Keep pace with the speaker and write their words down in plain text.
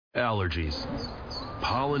Allergies,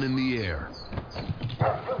 pollen in the air,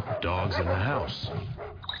 dogs in the house,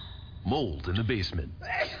 mold in the basement.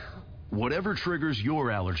 Whatever triggers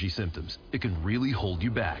your allergy symptoms, it can really hold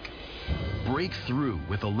you back. Break through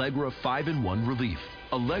with Allegra 5-in-1 Relief.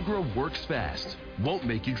 Allegra works fast, won't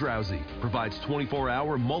make you drowsy, provides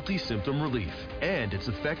 24-hour multi-symptom relief, and it's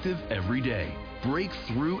effective every day. Break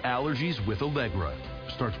through allergies with Allegra.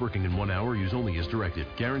 Starts working in 1 hour. Use only as directed.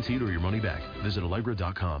 Guaranteed or your money back. Visit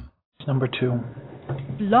Allegra.com. Number 2.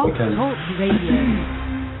 Blog Talk Radio.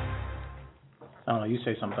 I don't know, you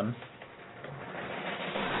say something.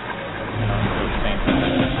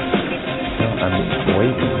 I'm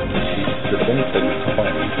waiting. The thing said it's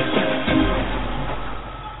playing.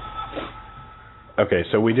 Okay,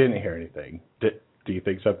 so we didn't hear anything. Do you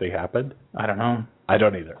think something happened? I don't know. I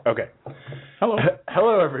don't either. Okay. Hello.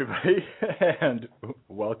 Hello, everybody, and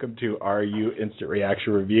welcome to RU Instant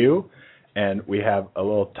Reaction Review. And we have a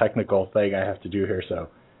little technical thing I have to do here, so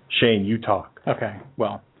Shane, you talk. Okay.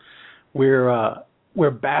 Well, we're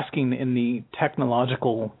basking in the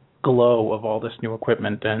technological glow of all this new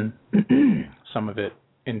equipment, and some of it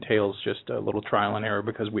entails just a little trial and error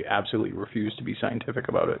because we absolutely refuse to be scientific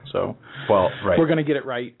about it. So, well, right. We're going to get it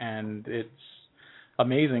right, and it's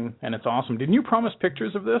amazing and it's awesome. Didn't you promise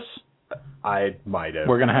pictures of this? I might have.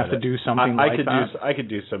 We're going to have to do something like that. I could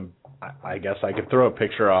do some. I guess I could throw a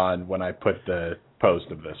picture on when I put the post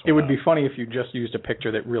of this one. It would be funny if you just used a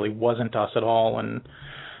picture that really wasn't us at all, and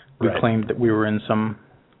we claimed that we were in some.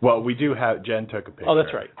 Well, we do have. Jen took a picture. Oh,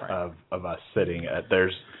 that's right. Of us sitting at.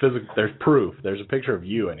 There's proof. There's a picture of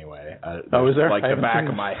you anyway. Oh, is there? Like the back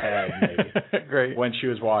of my head, maybe. Great. When she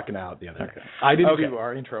was walking out the other day. I didn't do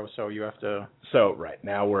our intro, so you have to. So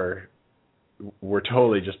now we're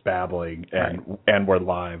totally just babbling, and we're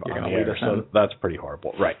live on the air, so that's pretty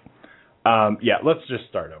horrible. Right. Let's just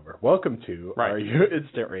start over. Welcome to RU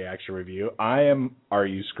Instant Reaction Review. I am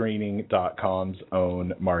RUScreening.com's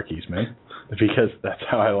own Mark Eastman, because that's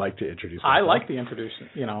how I like to introduce myself. I like the introduction.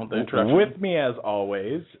 The introduction. With me, as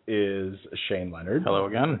always, is Shane Leonard. Hello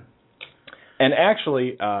again. And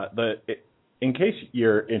actually, in case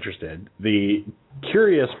you're interested, the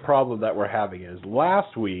curious problem that we're having is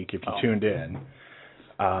last week, if you tuned in,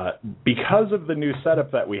 because of the new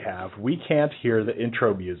setup that we have, we can't hear the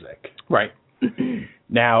intro music. Right.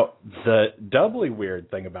 Now, the doubly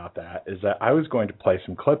weird thing about that is that I was going to play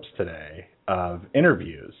some clips today of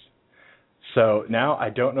interviews. So now I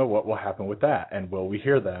don't know what will happen with that, and will we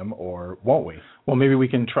hear them or won't we? Well, maybe we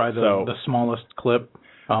can try the smallest clip.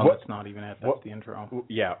 That's not even it. That's the intro.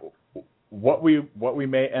 Yeah. What we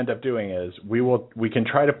may end up doing is we can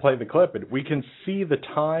try to play the clip, and we can see the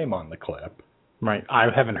time on the clip. Right. I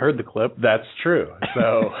haven't heard the clip. That's true.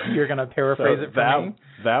 So you're going to paraphrase it for me?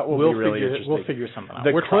 That will be really interesting. We'll figure something out.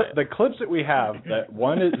 The clips that we have, that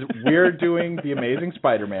one is we're doing The Amazing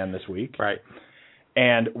Spider-Man this week. Right.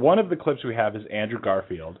 And one of the clips we have is Andrew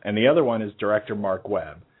Garfield, and the other one is director Mark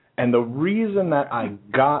Webb. And the reason that I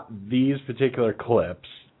got these particular clips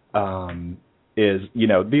is,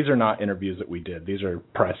 these are not interviews that we did. These are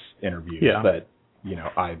press interviews that,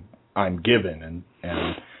 I'm given,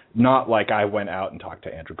 and not like I went out and talked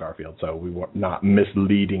to Andrew Garfield, so we were not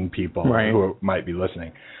misleading people who might be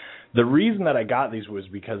listening. The reason that I got these was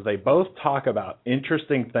because they both talk about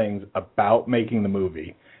interesting things about making the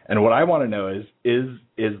movie. And what I want to know is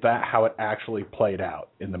that how it actually played out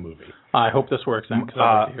in the movie? I hope this works then, because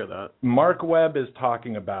I'd like to hear that. Mark Webb is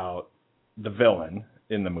talking about the villain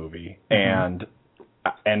in the movie, and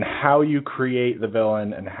how you create the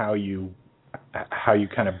villain, and how you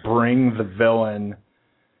kind of bring the villain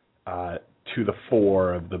to the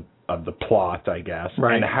fore of the plot, I guess,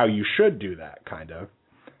 and how you should do that, kind of.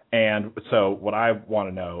 And so what I want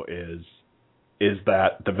to know is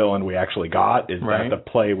that the villain we actually got? Is that the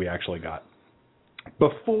play we actually got?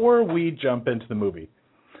 Before we jump into the movie,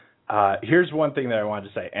 here's one thing that I wanted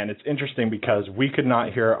to say, and it's interesting because we could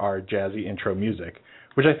not hear our jazzy intro music,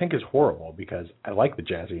 which I think is horrible because I like the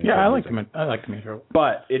jazzy intro music. I like the intro.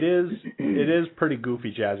 But it is pretty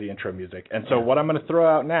goofy jazzy intro music. And so what I'm going to throw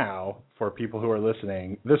out now for people who are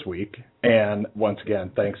listening this week, and once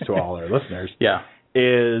again, thanks to all our listeners,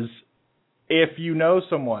 is if you know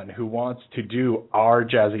someone who wants to do our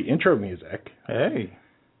jazzy intro music,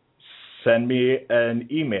 send me an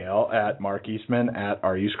email at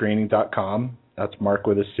markeastman@ruscreening.com. That's Mark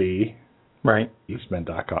with a C.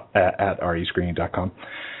 Eastman.com at ruscreening.com.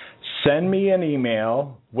 Send me an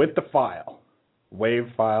email with the file,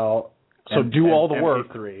 WAV file. So do all the work.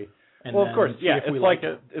 MP3. Well, of course,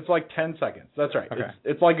 it's like 10 seconds. That's right. Okay.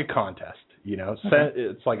 It's like a contest.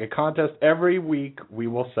 It's like a contest. Every week we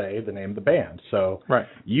will say the name of the band. So right.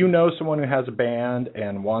 Someone who has a band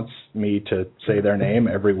and wants me to say their name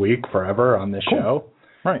every week forever on this show.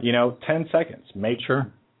 Right. 10 seconds.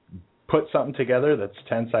 Put something together that's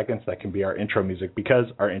 10 seconds that can be our intro music, because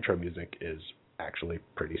our intro music is actually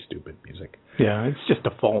pretty stupid music. Yeah, it's just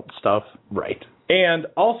default stuff. Right. And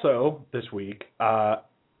also this week,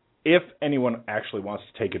 if anyone actually wants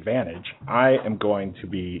to take advantage, I am going to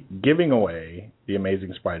be giving away The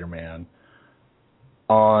Amazing Spider-Man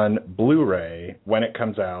on Blu-ray when it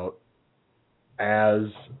comes out as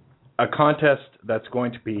a contest that's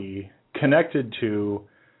going to be connected to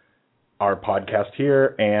our podcast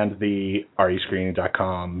here and the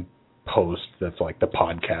rescreening.com post that's like the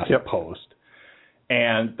podcast post.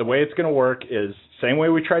 And the way it's going to work is same way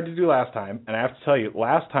we tried to do last time. And I have to tell you,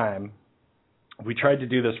 last time we tried to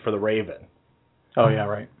do this for the Raven. Oh, yeah,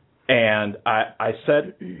 right. And I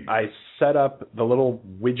set up the little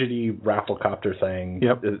widgety Rafflecopter thing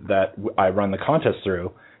that I run the contest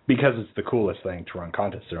through, because it's the coolest thing to run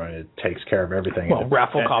contests through, and it takes care of everything. Well,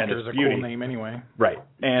 Rafflecopter is a cool name anyway. Right.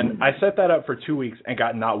 And I set that up for 2 weeks and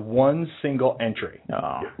got not one single entry.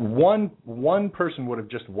 Oh. One person would have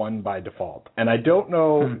just won by default. And I don't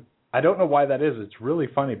know why that is. It's really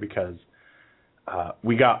funny because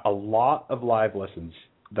we got a lot of live listens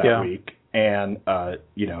that week, and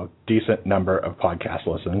decent number of podcast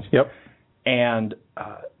listens. Yep. And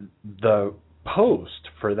the post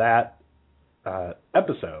for that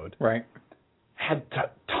episode had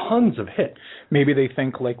tons of hits. Maybe they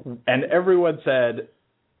think and everyone said,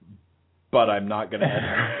 but I'm not going to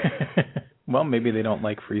enter. Well, maybe they don't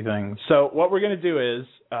like free things. So what we're going to do is,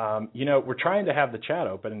 we're trying to have the chat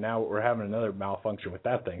open, and now we're having another malfunction with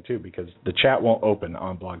that thing too, because the chat won't open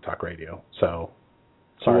on Blog Talk Radio. So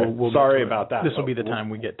sorry about that. This will be the time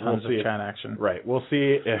we get tons of chat action. Right. We'll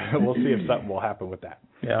see. We'll see if something will happen with that.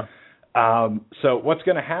 Yeah. So what's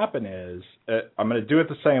going to happen is I'm going to do it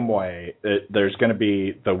the same way. There's going to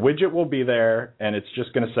be the widget will be there, and it's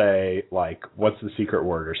just going to say what's the secret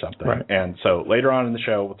word or something. Right. And so later on in the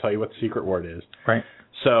show, we'll tell you what the secret word is. Right.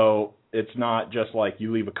 So it's not just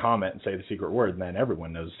you leave a comment and say the secret word, and then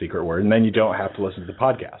everyone knows the secret word, and then you don't have to listen to the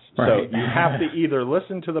podcast. Right. So you have to either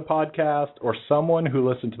listen to the podcast, or someone who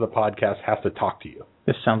listened to the podcast has to talk to you.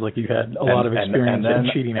 This sounds like you had a lot of experience in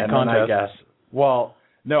cheating at contests. I guess. Well.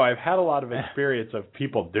 No, I've had a lot of experience of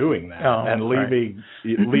people doing that and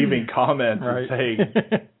leaving comments and saying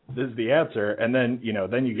this is the answer, and then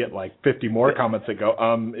you get 50 more comments that go,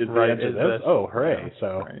 is the answer this? Oh, hooray! Yeah.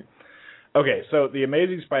 So, okay, so The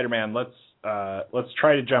Amazing Spider-Man. Let's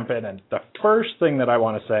try to jump in, and the first thing that I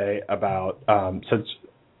want to say about since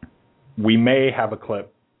we may have a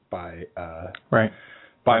clip by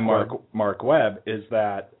Mark Webb is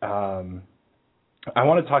that. I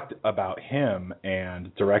want to talk about him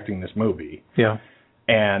and directing this movie. Yeah.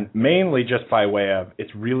 And mainly just by way of,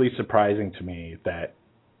 it's really surprising to me that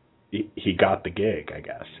he got the gig, I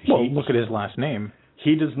guess. Look at his last name.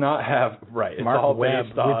 He does not have, it's Mark all Webb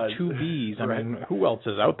based on, with 2 B's. I mean, who else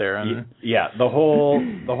is out there? The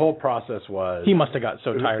whole process was... He must have got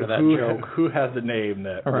so tired of that joke. Who has the name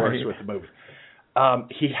that works with the movie?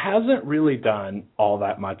 He hasn't really done all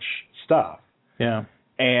that much stuff. Yeah.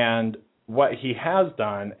 And... what he has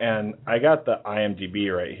done, and I got the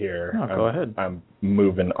IMDb right here. Oh, go ahead. I'm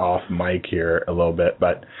moving off mic here a little bit,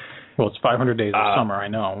 but... Well, it's 500 Days of Summer, I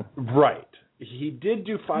know. Right. He did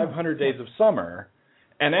do 500 Days of Summer,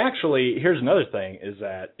 and actually, here's another thing, is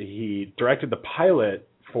that he directed the pilot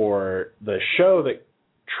for the show that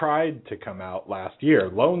tried to come out last year,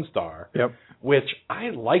 Lone Star. Yep. Which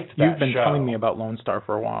I liked that show. You've been telling me about Lone Star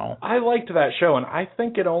for a while. I liked that show, and I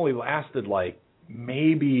think it only lasted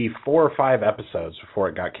maybe 4 or 5 episodes before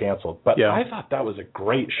it got canceled. But I thought that was a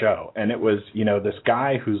great show. And it was, this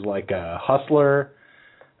guy who's like a hustler,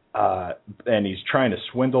 and he's trying to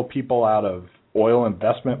swindle people out of oil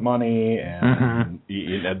investment money. And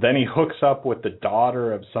then he hooks up with the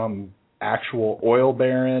daughter of some actual oil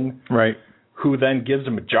baron. Right. Who then gives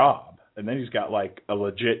him a job. And then he's got a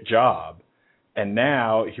legit job. And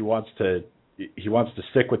now he wants to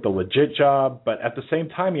stick with the legit job. But at the same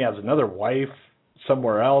time, he has another wife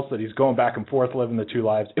somewhere else that he's going back and forth living the 2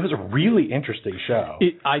 lives. It was a really interesting show.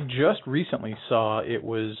 I just recently saw it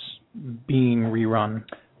was being rerun.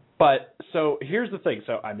 But so here's the thing.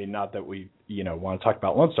 So I mean, not that we want to talk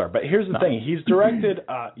about Lone Star, but here's the thing. He's directed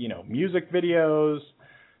music videos,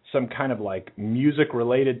 some kind of music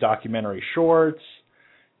related documentary shorts,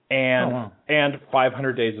 and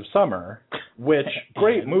 500 Days of Summer, which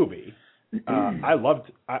great movie. I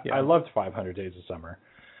loved 500 Days of Summer.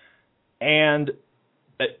 And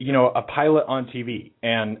a pilot on TV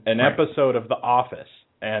and an episode of The Office,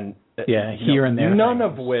 and here and there, none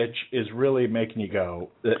of which is really making you go.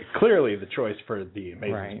 Clearly, the choice for the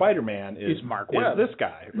Amazing Spider-Man is Mark Webb, this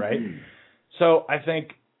guy, right? So I think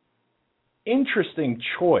interesting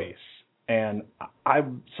choice, and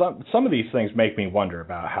some of these things make me wonder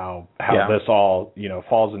about how this all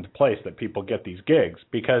falls into place, that people get these gigs,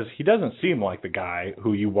 because he doesn't seem like the guy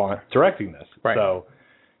who you want directing this. Right. So,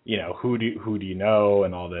 who do you know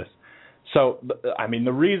and all this. So,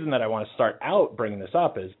 the reason that I want to start out bringing this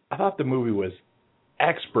up is I thought the movie was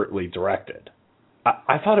expertly directed.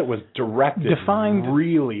 I thought it was directed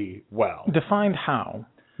really well. Defined how?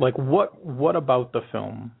 Like, what about the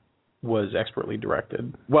film was expertly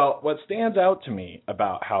directed? Well, what stands out to me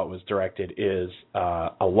about how it was directed is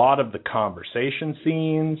a lot of the conversation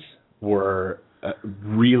scenes were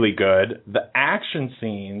really good. The action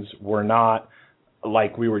scenes were not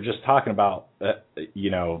like we were just talking about,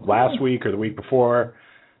 last week or the week before.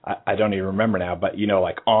 I don't even remember now, but,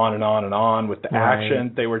 like on and on and on with the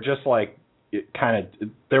action. They were just like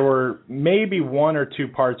there were maybe one or two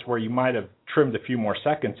parts where you might have trimmed a few more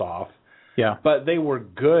seconds off. Yeah. But they were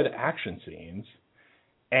good action scenes.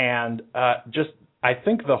 And I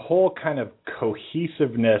think the whole kind of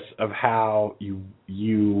cohesiveness of how you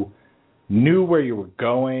knew where you were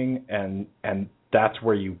going and that's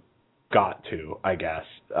where you got to, I guess.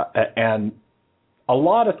 And a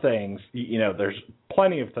lot of things, there's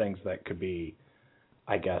plenty of things that could be,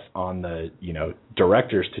 I guess, on the,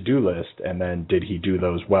 director's to-do list, and then did he do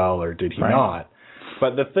those well or did he not?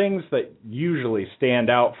 But the things that usually stand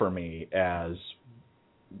out for me as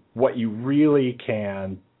what you really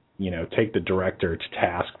can, take the director to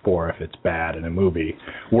task for if it's bad in a movie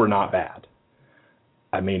were not bad.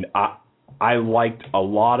 I liked a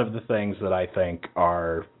lot of the things that I think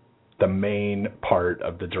are the main part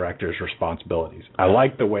of the director's responsibilities. I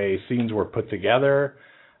liked the way scenes were put together.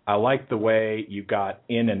 I liked the way you got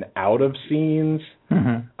in and out of scenes.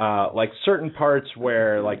 Mm-hmm. Like certain parts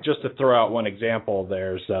where, like, just to throw out one example,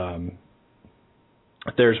 there's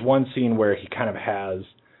one scene where he kind of has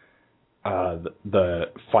the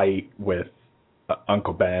fight with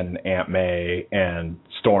Uncle Ben and Aunt May and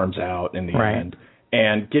storms out in the end.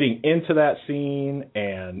 And getting into that scene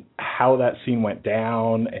and how that scene went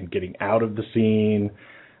down and getting out of the scene,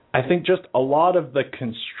 I think just a lot of the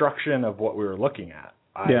construction of what we were looking at,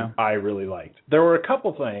 I really liked. There were a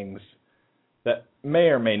couple things that may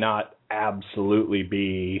or may not absolutely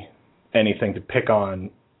be anything to pick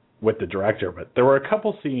on with the director, but there were a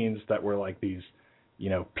couple scenes that were like these,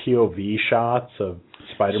 POV shots of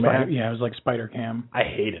Spider-Man. It was like Spider Cam. I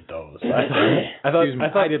hated those.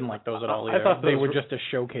 I didn't like those at all either. I thought they were just a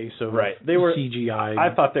showcase of they were CGI.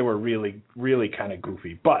 I thought they were really, really kind of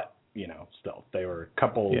goofy, but, still, they were a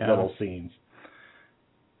couple little scenes.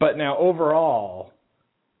 But now, overall,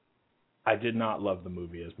 I did not love the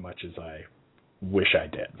movie as much as I wish I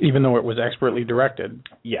did. Even though it was expertly directed?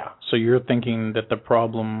 Yeah. So you're thinking that the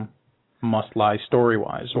problem must lie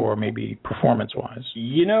story-wise or maybe performance-wise?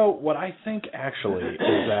 What I think actually is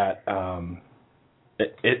that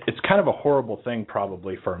it's kind of a horrible thing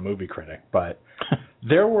probably for a movie critic, but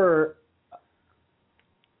there were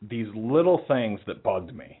these little things that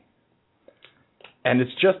bugged me. And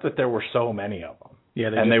it's just that there were so many of them.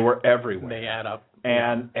 Yeah, they were everywhere. They add up.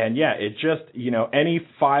 And it just, any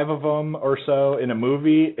 5 of them or so in a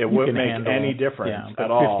movie, it wouldn't make any difference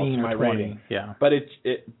at all. 15 or my 20, rating. yeah. But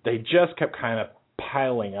they just kept kind of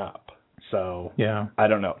piling up. So I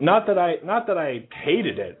don't know. Not that I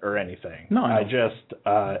hated it or anything. No. I just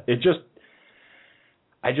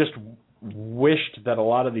wished that a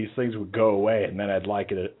lot of these things would go away, and then I'd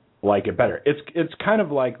like it better. It's kind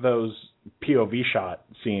of like those POV shot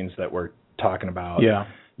scenes that we're talking about. Yeah.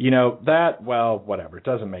 Whatever. It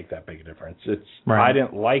doesn't make that big a difference. I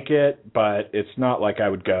didn't like it, but it's not like I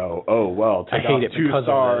would go, oh, well, take off 2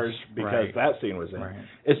 stars because that scene was in. Right.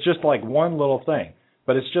 It's just like one little thing.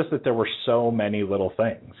 But it's just that there were so many little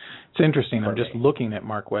things. It's interesting. I'm just looking at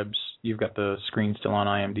Mark Webb's, you've got the screen still on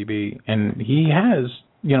IMDb, and he has,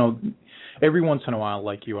 every once in a while,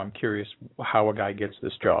 like you, I'm curious how a guy gets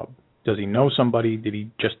this job. Does he know somebody? Did he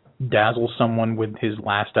just dazzle someone with his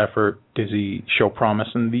last effort? Does he show promise?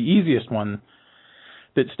 And the easiest one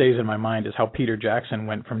that stays in my mind is how Peter Jackson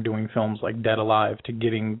went from doing films like Dead Alive to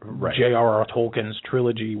getting J.R.R. Tolkien's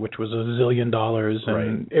trilogy, which was $1 zillion,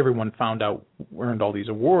 and everyone earned all these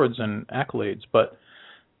awards and accolades. But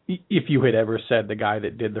if you had ever said the guy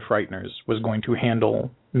that did The Frighteners was going to handle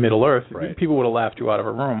Middle-earth, people would have laughed you out of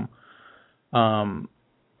a room.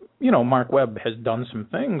 Mark Webb has done some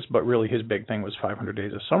things, but really his big thing was 500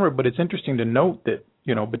 Days of Summer. But it's interesting to note that,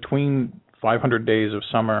 between 500 Days of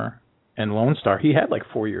Summer and Lone Star, he had like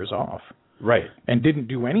 4 years off. Right. And didn't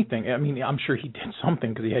do anything. I mean, I'm sure he did something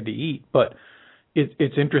because he had to eat, but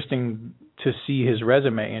it's interesting to see his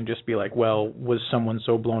resume and just be like, well, was someone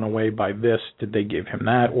so blown away by this? Did they give him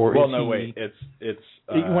that? Or wait.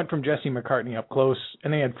 He went from Jesse McCartney up close,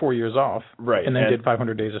 and they had 4 years off, right? And then did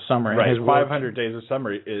 500 Days of Summer. Right, and his 500 Days of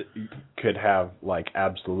Summer could have like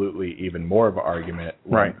absolutely even more of an argument.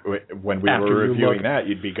 Right. When we were reviewing that,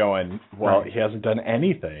 you'd be going, well, he hasn't done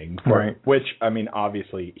anything. Right. Which, I mean,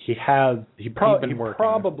 obviously he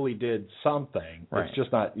probably did something. Right. It's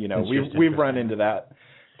just not, we've run into that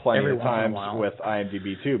plenty of times with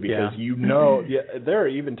IMDb too, because there are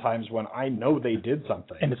even times when I know they did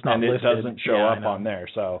something and it's not and listed. It doesn't show up on there.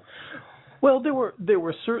 So, well, there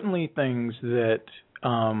were certainly things that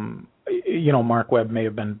Mark Webb may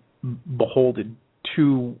have been beholden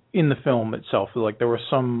to in the film itself. Like there were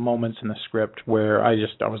some moments in the script where I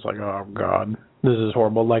was like, oh God, this is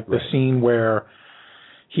horrible. Like the scene where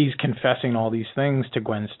he's confessing all these things to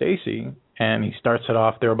Gwen Stacy. And he starts it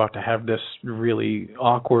off, they're about to have this really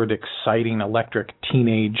awkward, exciting, electric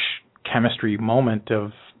teenage chemistry moment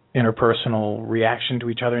of interpersonal reaction to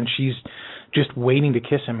each other. And she's just waiting to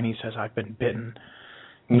kiss him. And he says, I've been bitten.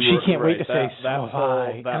 And she can't wait to say, so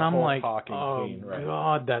high. And I'm like, oh, scene,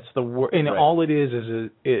 God, that's the worst. And all it is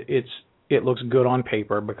it looks good on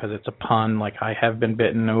paper because it's a pun. Like, I have been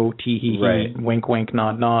bitten. Oh, tee-hee-hee, wink, wink,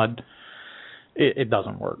 nod, nod. It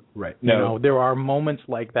doesn't work. Right. No. There are moments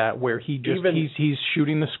like that where he's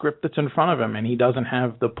shooting the script that's in front of him, and he doesn't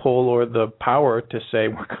have the pull or the power to say,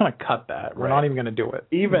 we're going to cut that. We're not even going to do it.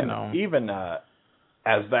 Even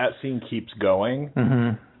as that scene keeps going,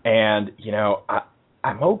 and,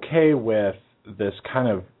 I'm okay with this kind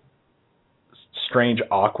of strange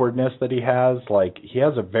awkwardness that he has. Like, he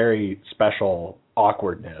has a very special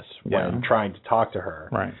awkwardness when trying to talk to her.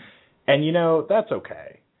 Right. And, that's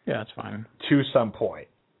okay. Yeah, it's fine. To some point.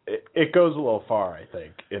 It goes a little far, I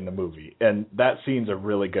think, in the movie. And that scene's a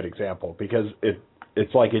really good example because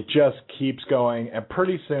it's like it just keeps going, and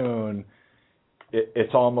pretty soon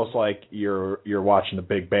it's almost like you're watching The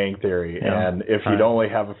Big Bang Theory, and if you'd only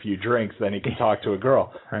have a few drinks, then he can talk to a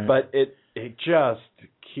girl. Right. But it just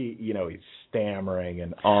he's stammering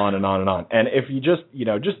and on and on and on. And if you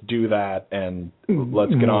just do that and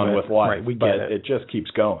let's get on with life. Right, we get it. It just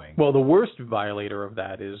keeps going. Well, the worst violator of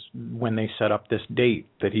that is when they set up this date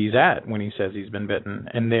that he's at when he says he's been bitten.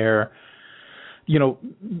 And they're, I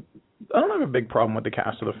don't have a big problem with the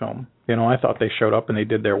cast of the film. I thought they showed up and they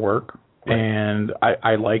did their work. Right. And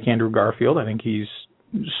I like Andrew Garfield. I think he's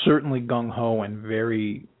certainly gung-ho and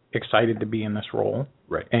very excited to be in this role.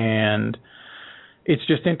 Right. And it's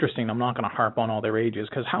just interesting. I'm not going to harp on all their ages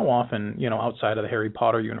because how often, outside of the Harry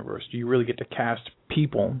Potter universe, do you really get to cast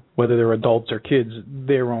people, whether they're adults or kids,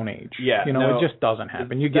 their own age? Yeah, it just doesn't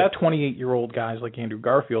happen. You get 28-year-old guys like Andrew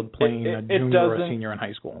Garfield playing a junior or a senior in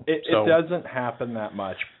high school. It doesn't happen that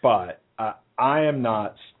much, but I am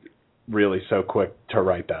not really so quick to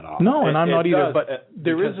write that off. No, and I'm not either. But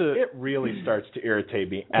it really starts to irritate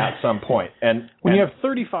me at some point. And when you have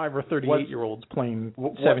 35 or 38-year-olds playing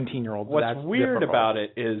 17-year-olds, what's that's weird difficult. about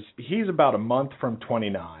it is he's about a month from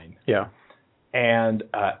 29. Yeah. And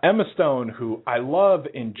Emma Stone, who I love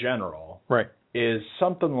in general, right, is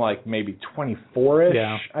something like maybe 24-ish,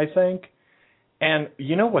 I think. And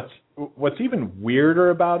what's even weirder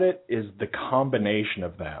about it is the combination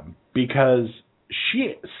of them, because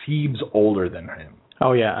she seems older than him.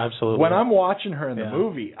 Oh, yeah, absolutely. When I'm watching her in the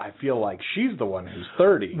movie, I feel like she's the one who's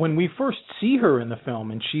 30. When we first see her in the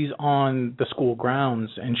film and she's on the school grounds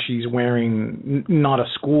and she's wearing not a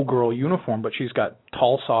schoolgirl uniform, but she's got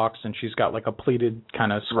tall socks and she's got like a pleated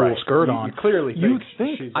kind of school skirt on. You clearly think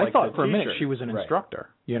she's like I thought for teacher. A minute she was an instructor.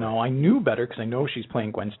 I knew better because I know she's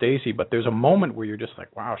playing Gwen Stacy, but there's a moment where you're just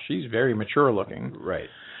like, wow, she's very mature looking. Right.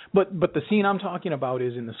 But the scene I'm talking about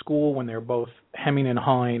is in the school when they're both hemming and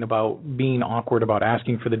hawing about being awkward about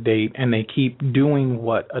asking for the date, and they keep doing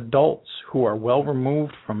what adults who are well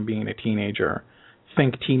removed from being a teenager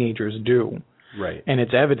think teenagers do. Right. And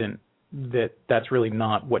it's evident that that's really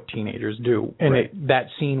not what teenagers do. And that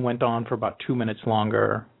scene went on for about 2 minutes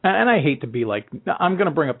longer. And I hate to be like, I'm going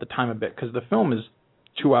to bring up the time a bit because the film is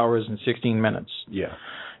 2 hours and 16 minutes. Yeah.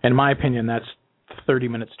 In my opinion, that's 30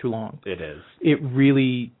 minutes too long. It is. It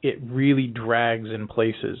really drags in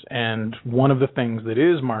places. And one of the things that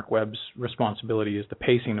is Mark Webb's responsibility is the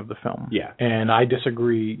pacing of the film. Yeah. And I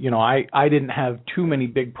disagree. I didn't have too many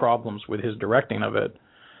big problems with his directing of it.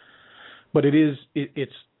 But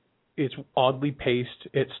it's oddly paced.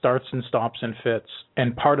 It starts and stops and fits.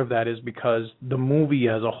 And part of that is because the movie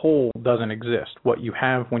as a whole doesn't exist. What you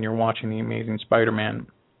have when you're watching The Amazing Spider-Man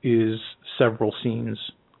is several scenes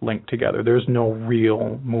linked together. There's no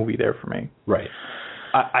real movie there for me. Right.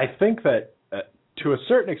 I think that to a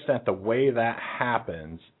certain extent, the way that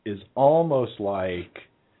happens is almost like,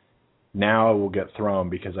 now I will get thrown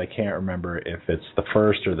because I can't remember if it's the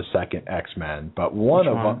first or the second X-Men, but one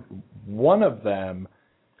of them.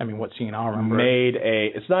 I mean, what scene? I'll remember.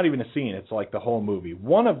 It's not even a scene, it's like the whole movie.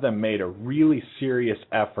 One of them made a really serious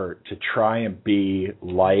effort to try and be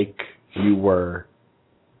like you were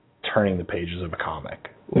turning the pages of a comic.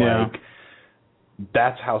 Like,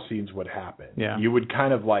 that's how scenes would happen. Yeah. You would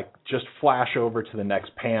kind of like just flash over to the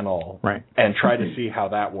next panel and try to see how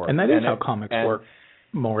that works. And that is how comics work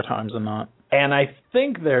more times than not. And I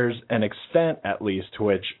think there's an extent, at least, to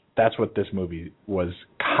which that's what this movie was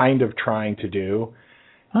kind of trying to do.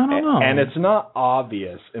 I don't know. And it's not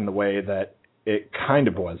obvious in the way that it kind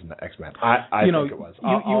of was in the X-Men. I think it was.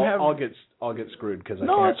 I'll get screwed because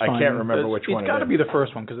I can't remember which one. It's got to be the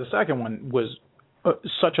first one, because the second one was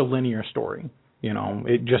such a linear story. You know,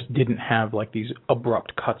 it just didn't have like these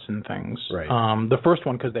abrupt cuts and things. Right. The first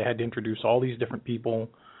one, because they had to introduce all these different people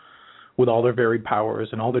with all their varied powers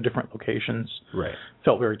and all their different locations. Right.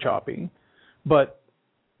 Felt very choppy. But,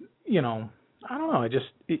 you know, I don't know.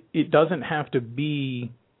 It doesn't have to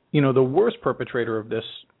be, you know, the worst perpetrator of this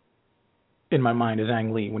in my mind is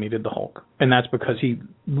Ang Lee when he did the Hulk. And that's because he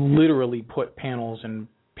literally put panels and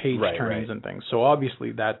page turnings and things. So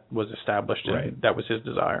obviously that was established and that was his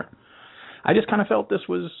desire. I just kind of felt this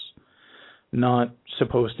was not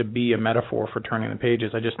supposed to be a metaphor for turning the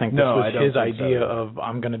pages. I just think this was his idea of,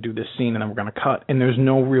 I'm going to do this scene and then we're going to cut. And there's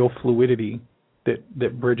no real fluidity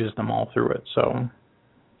that bridges them all through it. So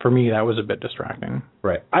for me, that was a bit distracting.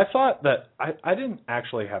 Right. I thought that I didn't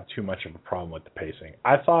actually have too much of a problem with the pacing.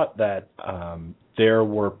 I thought that there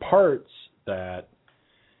were parts that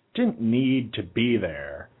didn't need to be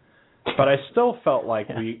there, but I still felt like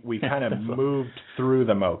we kind of moved through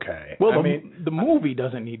them okay. Well, the movie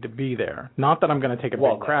doesn't need to be there. Not that I'm going to take a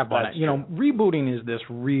big crap on it. You know, rebooting is this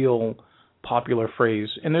real popular phrase,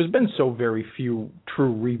 and there's been so very few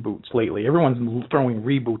true reboots lately. Everyone's throwing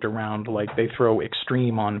reboot around like they throw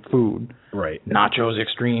extreme on food. Right. Nachos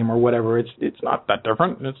extreme or whatever. It's not that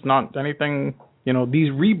different. It's not anything, you know, these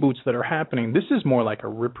reboots that are happening, this is more like a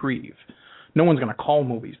reprieve. No one's going to call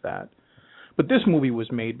movies that. But this movie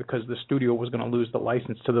was made because the studio was going to lose the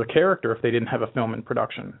license to their character if they didn't have a film in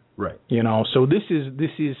production. Right. You know, so this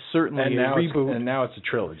is certainly a reboot. And now it's a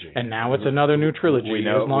trilogy. And now it's another new trilogy,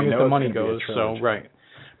 as long as the money goes. So,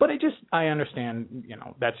 But I understand, you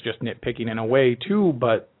know, that's just nitpicking in a way too,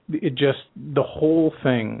 but the whole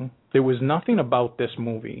thing, there was nothing about this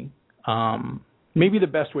movie. Maybe the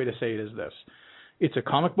best way to say it is this. It's a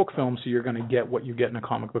comic book film, so you're going to get what you get in a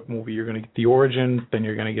comic book movie. You're going to get the origin, then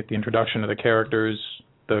you're going to get the introduction of the characters,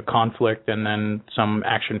 the conflict, and then some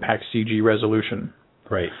action-packed CG resolution.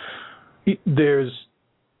 Right. There's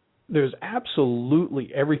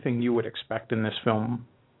absolutely everything you would expect in this film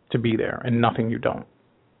to be there, and nothing you don't.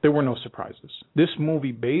 There were no surprises. This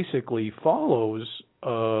movie basically follows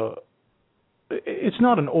it's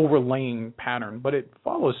not an overlaying pattern, but it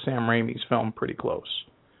follows Sam Raimi's film pretty close.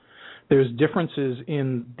 There's differences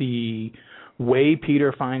in the way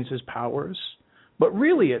Peter finds his powers, but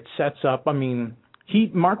really it sets up, I mean,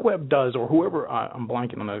 Mark Webb does, or whoever, I'm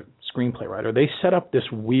blanking on the screenplay writer, they set up this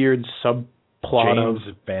weird subplot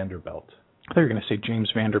James Vanderbilt. I thought you were going to say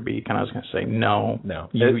James Van Der Beek, and I was going to say no.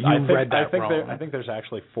 You read that wrong. I think there's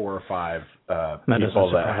actually 4 or 5 that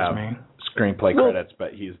people that have screenplay credits,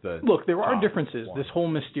 but he's the Look, there are differences. One. This whole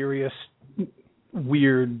mysterious,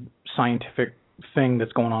 weird, scientific thing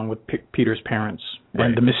that's going on with Peter's parents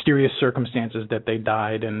and the mysterious circumstances that they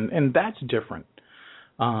died, and that's different.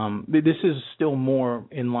 This is still more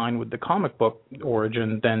in line with the comic book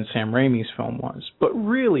origin than Sam Raimi's film was. But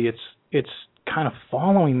really, it's kind of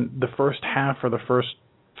following the first half or the first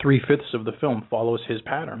 3/5 of the film follows his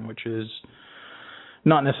pattern, which is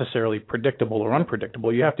not necessarily predictable or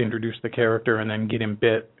unpredictable. You have to introduce the character and then get him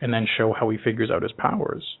bit and then show how he figures out his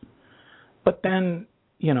powers. But then,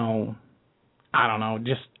 you know, I don't know,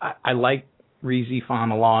 just I like Rhys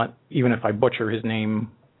Ifan a lot, even if I butcher his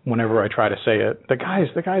name whenever I try to say it. The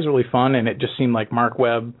guy's really fun, and it just seemed like Mark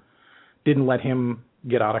Webb didn't let him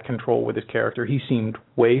get out of control with his character. He seemed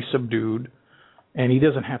way subdued, and he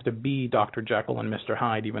doesn't have to be Dr. Jekyll and Mr.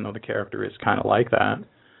 Hyde, even though the character is kind of like that.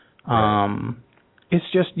 It's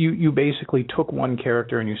just you basically took one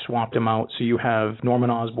character and you swapped him out. So you have Norman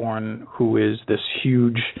Osborn, who is this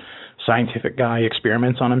huge scientific guy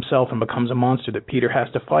experiments on himself and becomes a monster that Peter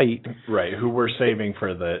has to fight. Right, who we're saving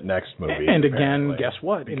for the next movie. And again, guess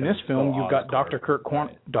what? In this film, you've got Dr.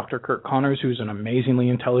 Dr. Kirk Connors, who's an amazingly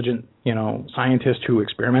intelligent, scientist who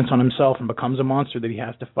experiments on himself and becomes a monster that he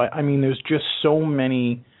has to fight. I mean, there's just so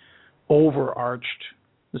many overarched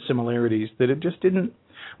similarities that it just didn't.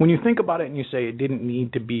 When you think about it and you say it didn't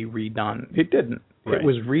need to be redone, it didn't. Right. It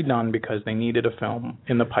was redone because they needed a film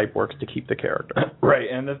in the pipeworks to keep the character. Right,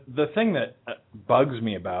 and the thing that bugs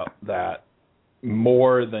me about that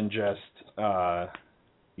more than just, that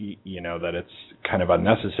it's kind of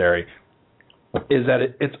unnecessary, is that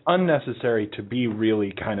it's unnecessary to be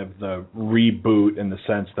really kind of the reboot in the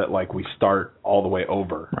sense that, like, we start all the way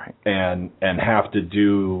over right. and have to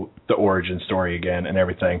do the origin story again and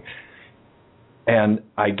everything. And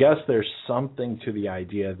I guess there's something to the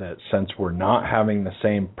idea that since we're not having the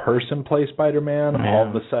same person play Spider-Man, all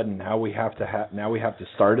of a sudden now we have to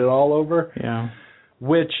start it all over. Yeah.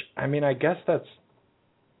 Which, I mean, I guess that's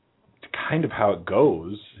kind of how it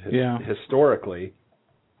goes historically.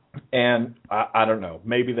 And I don't know.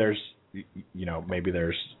 Maybe there's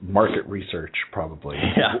market research probably.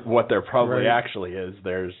 Yeah. What there probably actually is.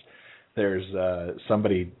 There's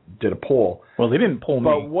somebody did a poll. Well, they didn't poll me.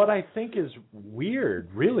 But what I think is weird,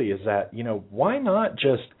 really, is that, why not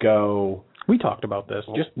just go... We talked about this.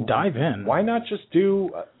 Just dive in. Why not just do,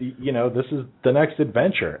 this is the next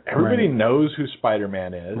adventure. Everybody knows who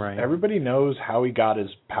Spider-Man is. Right. Everybody knows how he got his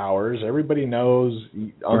powers. Everybody knows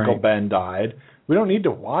Uncle Ben died. We don't need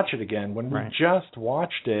to watch it again. When we just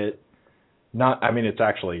watched it,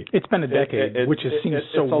 it's been a decade, which seems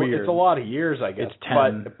so weird. It's a lot of years, I guess. It's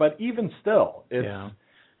 10. But even still, it's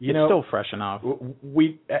still fresh enough.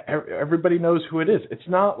 Everybody knows who it is. It's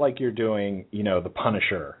not like you're doing, the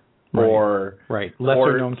Punisher or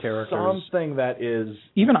lesser known characters. Something that is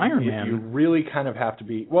even Iron Man. You really kind of have to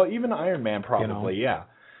be even Iron Man probably,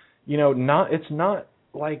 it's not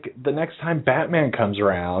like the next time Batman comes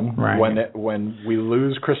around, when we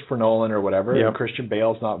lose Christopher Nolan or whatever, and Christian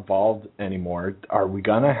Bale's not involved anymore, are we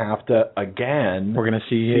gonna have to again? We're gonna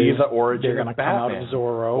see the origin of Batman. Come out of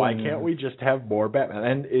Zorro. Why can't we just have more Batman?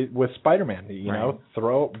 And with Spider-Man,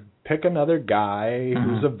 pick another guy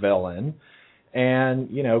who's a villain, and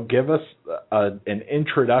give us an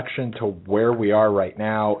introduction to where we are right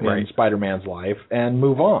now in Spider-Man's life, and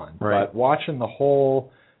move on. Right. But watching the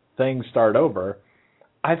whole thing start over,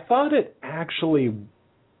 I thought it actually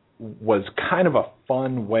was kind of a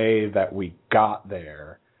fun way that we got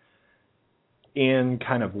there in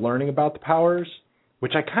kind of learning about the powers,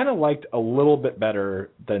 which I kind of liked a little bit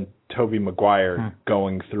better than Tobey Maguire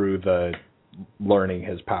going through the learning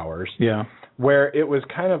his powers. Yeah. Where it was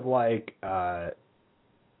kind of like, that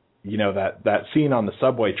scene on the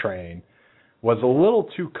subway train was a little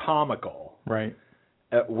too comical. Right.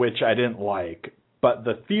 Which I didn't like. But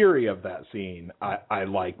the theory of that scene I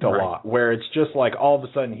liked a lot, where it's just like all of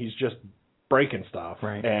a sudden he's just breaking stuff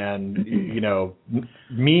and,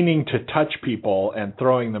 meaning to touch people and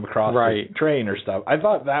throwing them across the train or stuff. I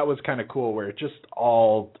thought that was kind of cool, where it just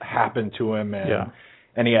all happened to him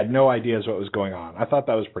and he had no ideas what was going on. I thought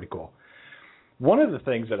that was pretty cool. One of the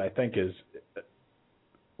things that I think is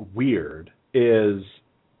weird is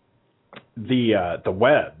the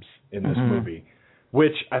webs in this movie,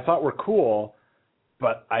 which I thought were cool.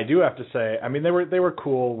 But I do have to say, I mean, they were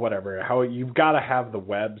cool, whatever. How you've got to have the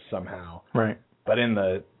web somehow, right? But in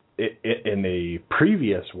the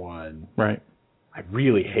previous one, I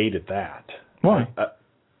really hated that. Why?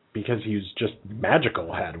 Because he was just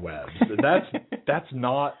magical, had webs. That's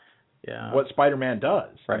not what Spider-Man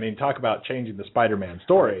does. Right. I mean, talk about changing the Spider-Man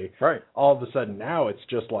story. Right. All of a sudden now it's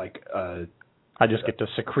just like. I just get to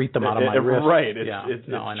secrete them out of my wrist. Right. It's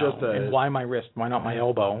just and why my wrist? Why not my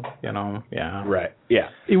elbow? Yeah. Right. Yeah.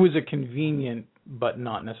 It was a convenient but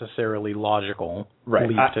not necessarily logical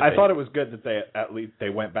leap to I take. thought it was good that they at least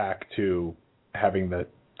went back to having the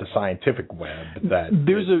scientific web. That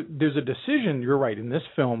there's a decision. You're right, in this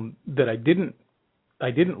film that I didn't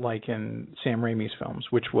like in Sam Raimi's films,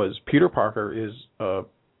 which was Peter Parker is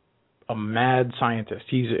a mad scientist.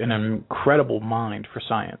 He's an incredible mind for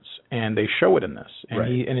science, and they show it in this. And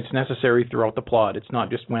and it's necessary throughout the plot. It's not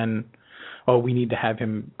just when, we need to have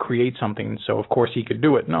him create something, so of course he could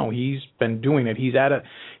do it. No, he's been doing it. He's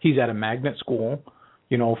at a magnet school,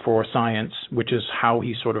 for science, which is how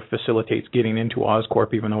he sort of facilitates getting into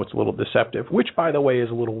Oscorp, even though it's a little deceptive. Which, by the way, is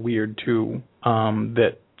a little weird too.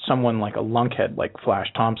 That someone like a lunkhead like Flash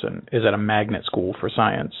Thompson is at a magnet school for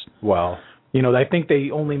science. Well. You know, I think they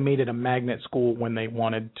only made it a magnet school when they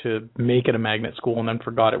wanted to make it a magnet school, and then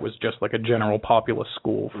forgot it was just like a general populace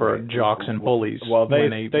school for jocks and bullies. Well,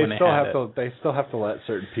 they still have to let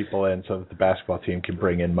certain people in so that the basketball team can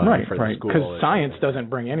bring in money for the school. Because science doesn't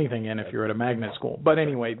bring anything in if you're at a magnet school. But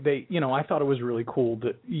anyway, I thought it was really cool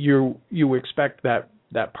that you expect that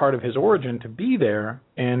part of his origin to be there,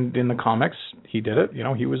 and in the comics he did it. You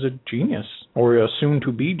know, he was a genius, or a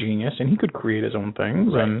soon-to-be genius, and he could create his own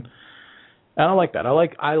things. And I like that. I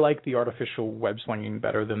like the artificial web slinging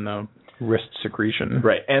better than the wrist secretion.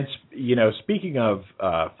 Right. And speaking of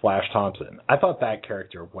Flash Thompson, I thought that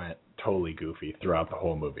character went totally goofy throughout the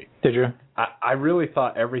whole movie. Did you? I really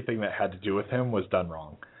thought everything that had to do with him was done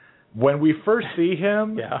wrong. When we first see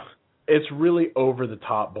him, it's really over the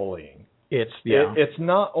top bullying. It's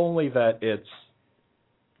not only that it's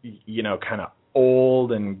kind of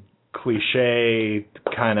old and cliche,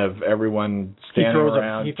 kind of everyone standing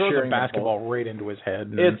around. He throws a basketball right into his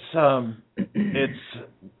head. It's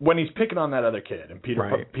when he's picking on that other kid, and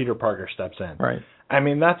Peter Parker steps in. Right. I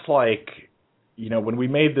mean, that's like, when we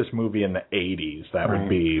made this movie in the 80s, that would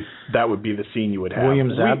be the scene you would have.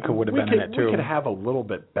 William Zabka would have been in it too. We could have a little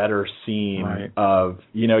bit better scene of,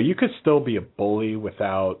 you could still be a bully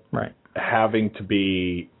without having to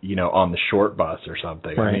be, on the short bus or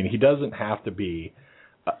something. I mean, he doesn't have to be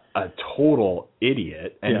a total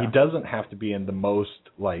idiot, and he doesn't have to be in the most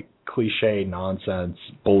cliche nonsense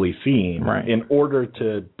bully scene in order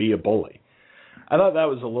to be a bully. I thought that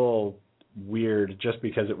was a little weird, just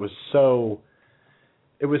because it was so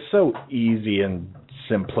easy and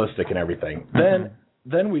simplistic and everything.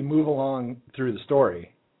 Then we move along through the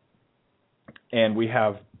story, and we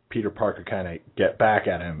have Peter Parker kind of get back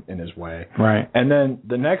at him in his way. Right. And then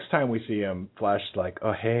the next time we see him, Flash is like,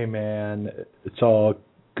 "Oh, hey man, it's all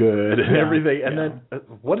good," and everything. And then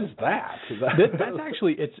what is that? That's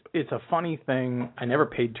actually, it's a funny thing. I never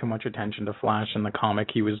paid too much attention to Flash in the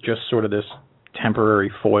comic. He was just sort of this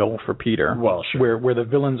temporary foil for Peter. Well, sure. Where the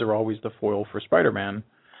villains are always the foil for Spider-Man.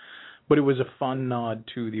 But it was a fun nod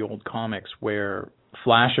to the old comics, where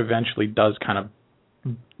Flash eventually does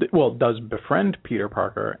does befriend Peter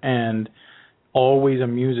Parker, and always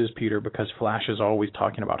amuses Peter, because Flash is always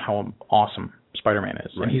talking about how awesome Spider-Man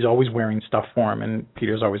is. Right. And he's always wearing stuff for him, and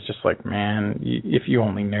Peter's always just like, man, if you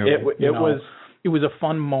only knew. It was a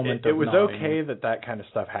fun moment. It was okay that kind of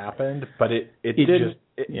stuff happened, but it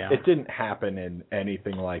didn't happen in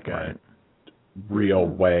anything like a real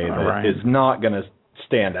way that is not going to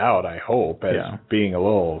stand out, I hope, as being a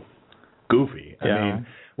little goofy. I mean,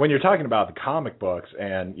 when you're talking about the comic books,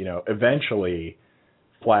 and eventually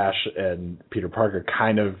Flash and Peter Parker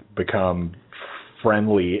kind of become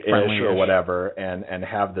friendly-ish or whatever, and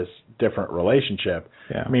have this different relationship.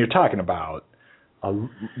 I mean, you're talking about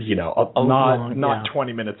not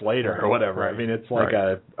 20 minutes later or whatever. I mean, it's like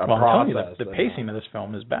a process. The pacing of this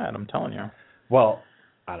film is bad, I'm telling you. Well,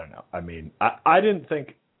 I don't know. I mean, I didn't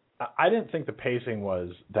think the pacing was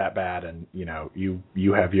that bad, and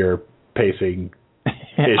you have your pacing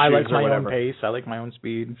issues. I like my own pace. I like my own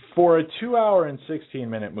speed. For a 2-hour and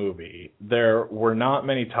 16-minute movie, there were not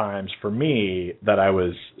many times for me that I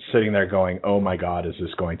was sitting there going, "Oh my God, is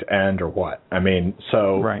this going to end or what?" I mean,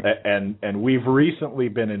 and we've recently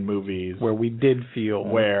been in movies where we did feel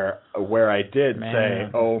where I did say,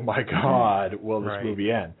 "Oh my God, will this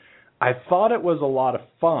movie end?" I thought it was a lot of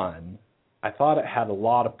fun. I thought it had a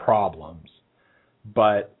lot of problems,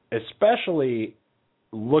 but especially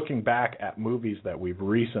looking back at movies that we've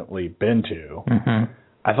recently been to,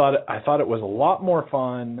 I thought it was a lot more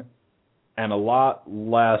fun and a lot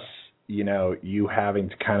less, you having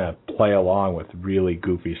to kind of play along with really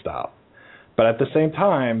goofy stuff. But at the same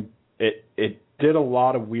time, it did a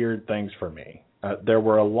lot of weird things for me. There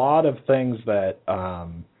were a lot of things that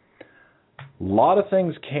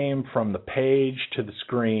came from the page to the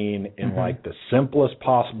screen in like the simplest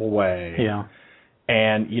possible way. Yeah.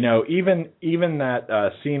 And, even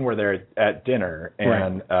that scene where they're at dinner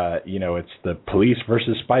and, it's the police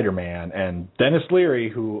versus Spider-Man, and Dennis Leary,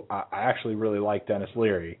 who I actually really like Dennis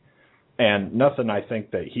Leary, and nothing I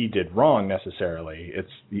think that he did wrong necessarily.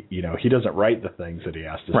 It's, he doesn't write the things that he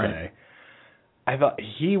has to say. I thought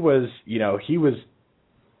he was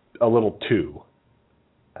a little too.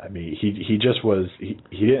 I mean, he just was, he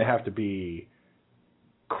didn't have to be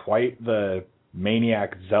quite the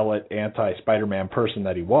maniac, zealot, anti-Spider-Man person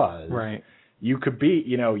that he was. Right. You could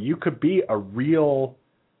be a real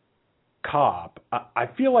cop. I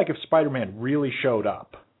feel like if Spider-Man really showed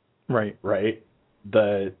up, right,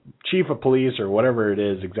 the chief of police or whatever it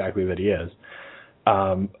is exactly that he is,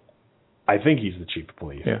 I think he's the chief of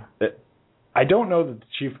police. Yeah. I don't know that the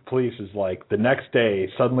chief of police is like the next day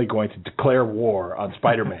suddenly going to declare war on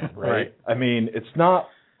Spider-Man, right? Right. I mean, it's not,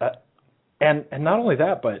 and not only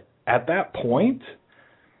that, but at that point,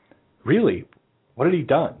 really, what had he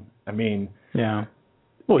done? I mean, yeah.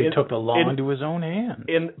 Well, he took the law into his own hands.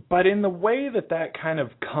 But in the way that kind of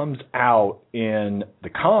comes out in the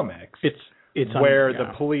comics, it's where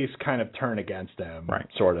the police kind of turn against him, right.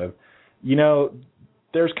 Sort of.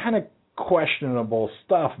 There's kind of questionable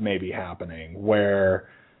stuff maybe happening where,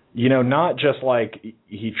 not just like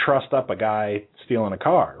he trussed up a guy stealing a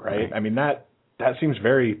car, right? I mean, that seems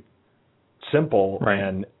very simple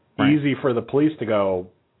and easy for the police to go,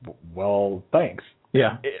 well, thanks.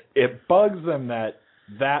 Yeah. It bugs them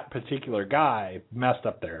that particular guy messed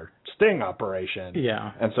up their sting operation.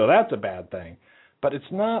 Yeah. And so that's a bad thing. But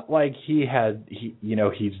it's not like he's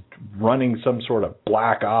running some sort of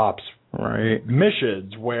black ops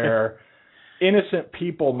missions where innocent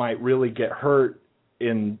people might really get hurt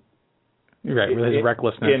in with his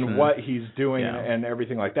recklessness in what he's doing and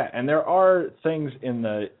everything like that. And there are things in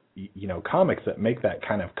the comics that make that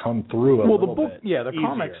kind of come through a little bit. Yeah, the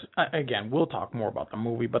comics, again, we'll talk more about the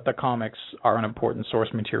movie, but the comics are an important source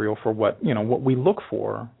material for what we look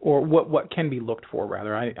for, or what can be looked for,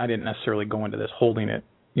 rather. I didn't necessarily go into this holding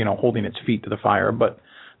its feet to the fire, but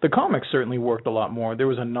the comics certainly worked a lot more. There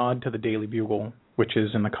was a nod to the Daily Bugle, which is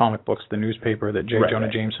in the comic books, the newspaper that J.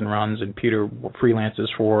 Jonah Jameson runs and Peter freelances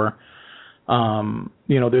for.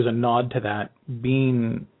 There's a nod to that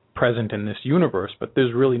being present in this universe, but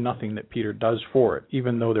there's really nothing that Peter does for it,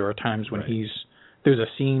 even though there are times when there's a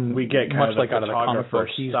scene we get much like out of the comic book.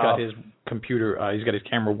 He's got his computer, he's got his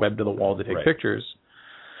camera webbed to the wall to take pictures.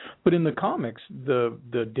 But in the comics, the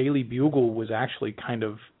Daily Bugle was actually kind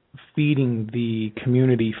of feeding the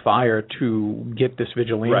community fire to get this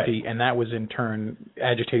vigilante, and that was in turn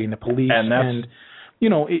agitating the police. And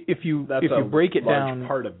if you break it down,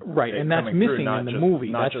 part of and that's missing in the movie.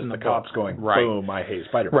 Not that's just in the book. cops going, boom, I hate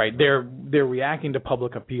Spider-Man. Right, they're reacting to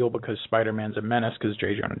public appeal because Spider-Man's a menace because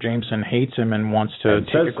J. Jonah Jameson hates him and wants to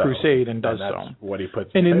take a crusade and does that's so. What he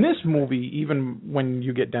puts. And in this movie, even when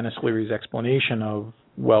you get Dennis Leary's explanation of,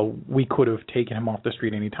 well, we could have taken him off the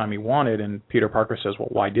street anytime he wanted, and Peter Parker says, well,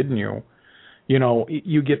 why didn't you?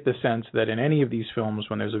 You get the sense that in any of these films,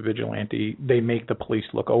 when there's a vigilante, they make the police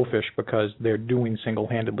look oafish because they're doing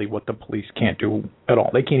single-handedly what the police can't do at all.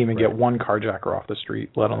 They can't even get one carjacker off the street,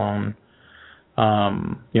 let alone, a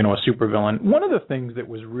supervillain. One of the things that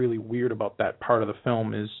was really weird about that part of the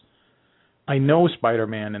film is I know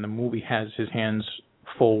Spider-Man in the movie has his hands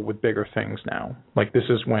full with bigger things now. Like, this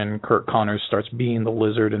is when Kurt Connors starts being the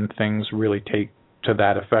Lizard and things really take to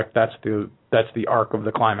that effect. That's the arc of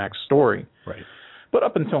the climax story. Right. But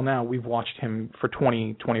up until now, we've watched him for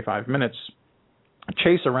 20, 25 minutes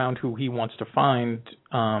chase around who he wants to find,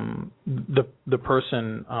 the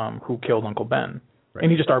person who killed Uncle Ben. Right.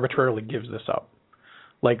 And he just arbitrarily gives this up.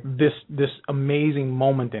 Like, this amazing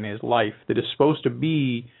moment in his life that is supposed to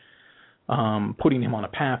be putting him on a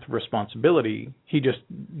path of responsibility, he just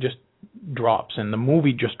drops, and the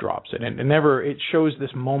movie just drops it, and it shows this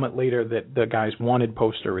moment later that the guy's wanted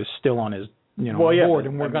poster is still on his board,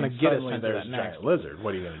 and we're going to get a sense of that next. Giant lizard.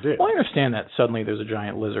 What are you going to do? Well, I understand that suddenly there's a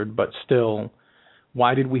giant lizard, but still,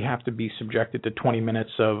 why did we have to be subjected to 20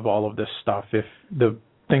 minutes of all of this stuff if the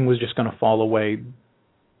thing was just going to fall away?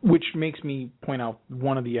 Which makes me point out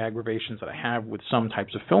one of the aggravations that I have with some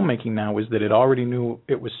types of filmmaking now is that it already knew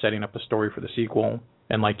it was setting up a story for the sequel.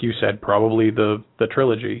 And like you said, probably the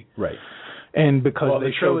trilogy. Right. And because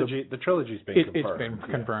the trilogy's been confirmed. It's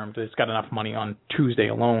been confirmed. It's got enough money on Tuesday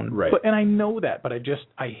alone. Right. And I know that, but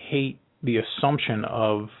I hate the assumption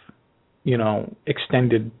of,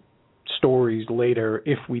 extended stories later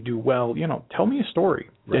if we do well. Tell me a story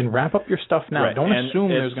and wrap up your stuff now. Right. Don't assume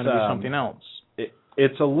there's going to be something else.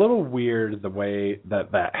 It's a little weird the way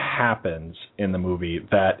that happens in the movie,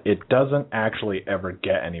 that it doesn't actually ever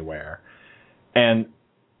get anywhere. And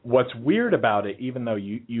what's weird about it, even though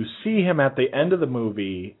you see him at the end of the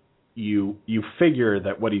movie, you figure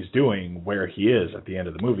that what he's doing, where he is at the end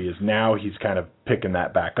of the movie, is now he's kind of picking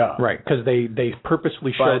that back up. Right, because they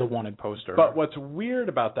purposely show the wanted poster. But what's weird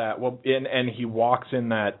about that, and he walks in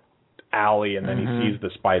that alley and then he sees the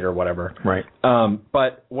spider, whatever. Right.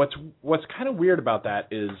 But what's kind of weird about that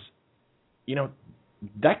is,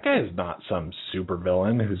 that guy is not some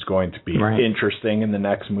supervillain who's going to be interesting in the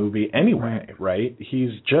next movie anyway, right? He's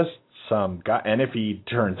just some guy, and if he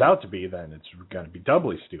turns out to be, then it's going to be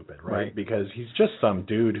doubly stupid, right? Because he's just some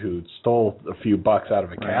dude who stole a few bucks out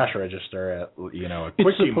of a cash register at a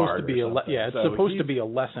Quickie Mart. It's supposed to be a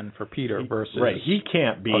lesson for Peter versus he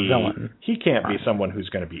can't be a villain. He can't be someone who's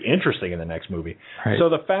going to be interesting in the next movie. Right. So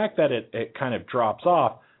the fact that it kind of drops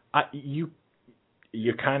off,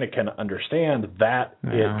 you kind of can understand that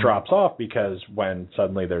it drops off, because when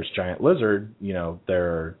suddenly there's giant lizard, there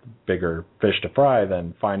are bigger fish to fry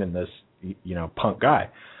than finding this, punk guy.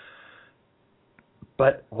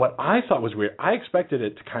 But what I thought was weird, I expected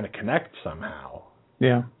it to kind of connect somehow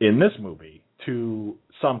in this movie to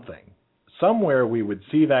something. Somewhere we would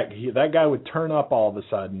see that guy would turn up all of a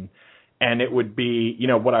sudden, and it would be,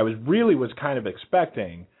 what I was kind of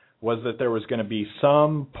expecting was that there was going to be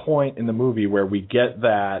some point in the movie where we get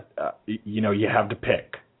that, you have to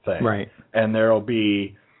pick thing. Right. And there'll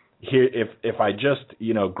be, here, if I just,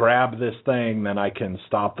 grab this thing, then I can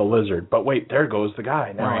stop the lizard. But wait, there goes the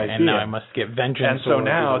guy. Now I see and now him. I must get vengeance. And so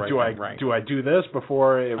now, do I do this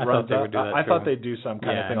before it runs out? I thought they'd do some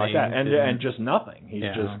kind of thing like that. And just nothing.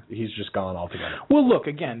 He's just gone altogether. Well, look,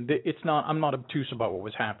 again, I'm not obtuse about what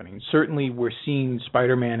was happening. Certainly, we're seeing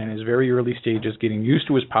Spider-Man in his very early stages getting used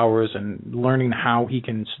to his powers and learning how he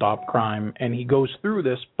can stop crime. And he goes through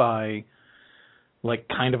this by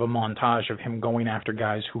kind of a montage of him going after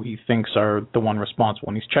guys who he thinks are the one responsible.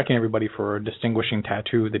 And he's checking everybody for a distinguishing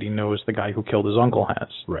tattoo that he knows the guy who killed his uncle has.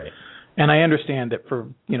 Right. And I understand that for,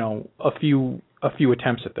 a few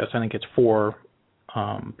attempts at this, I think it's 4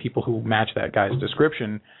 people who match that guy's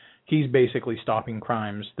description, he's basically stopping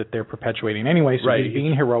crimes that they're perpetuating anyway. So he's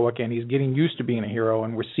being heroic, and he's getting used to being a hero,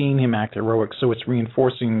 and we're seeing him act heroic, so it's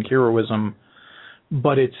reinforcing heroism.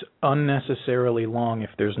 But it's unnecessarily long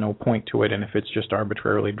if there's no point to it, and if it's just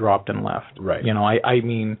arbitrarily dropped and left. Right. I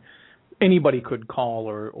mean, anybody could call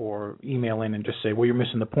or email in and just say, well, you're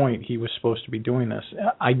missing the point. He was supposed to be doing this.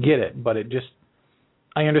 I get it, but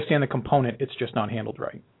I understand the component. It's just not handled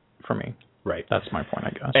right for me. Right. That's my point,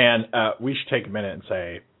 I guess. And we should take a minute and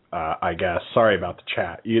say, I guess, sorry about the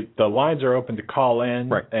chat. The lines are open to call in,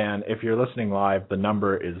 right. And if you're listening live, the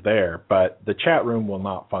number is there, but the chat room will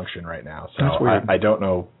not function right now. So I don't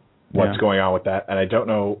know what's going on with that, and I don't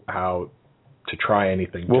know how to try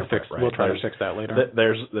anything. We'll try to fix that later.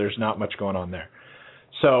 There's not much going on there.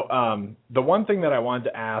 So the one thing that I wanted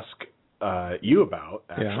to ask you about,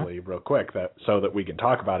 actually, real quick, so that we can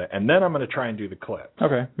talk about it, and then I'm going to try and do the clips.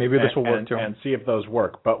 Okay, maybe this will work too. And see if those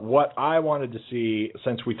work. But what I wanted to see,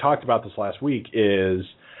 since we talked about this last week, is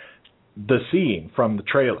the scene from the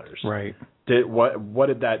trailers. Right. What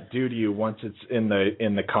did that do to you once it's in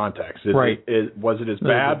the context? Was it as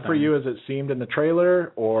Really bad for you as it seemed in the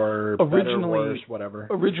trailer, or better, worse, whatever?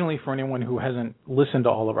 Originally, for anyone who hasn't listened to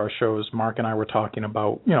all of our shows, Mark and I were talking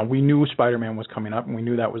about, we knew Spider-Man was coming up, and we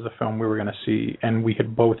knew that was the film we were going to see, and we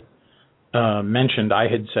had both mentioned, I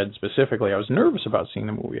had said specifically, I was nervous about seeing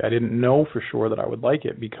the movie. I didn't know for sure that I would like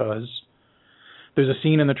it, because there's a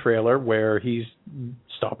scene in the trailer where he's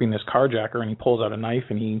stopping this carjacker, and he pulls out a knife,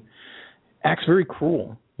 and he acts very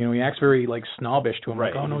cruel. He acts very snobbish to him.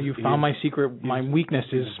 Right. Like, oh no, you found my secret. My weakness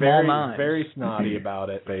is small knives. Very snotty about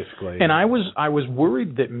it, basically. And I was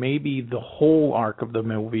worried that maybe the whole arc of the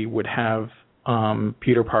movie would have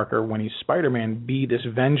Peter Parker, when he's Spider-Man, be this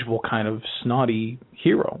vengeful kind of snotty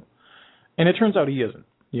hero. And it turns out he isn't.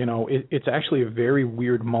 It's actually a very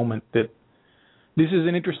weird moment that this is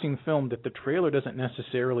an interesting film that the trailer doesn't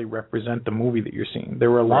necessarily represent the movie that you're seeing.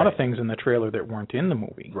 There were a lot of things in the trailer that weren't in the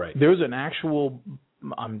movie. Right. There's an actual,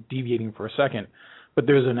 I'm deviating for a second, but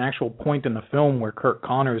there's an actual point in the film where Kirk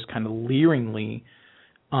Connors kind of leeringly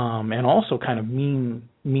and also kind of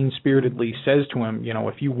mean-spiritedly says to him,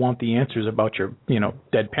 if you want the answers about your,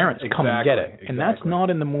 dead parents, come and get it. And that's not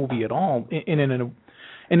in the movie at all.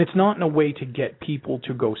 And it's not in a way to get people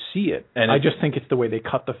to go see it. And I just think it's the way they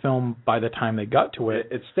cut the film by the time they got to it.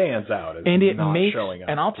 It stands out as showing up.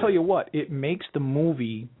 And I'll tell you what, it makes the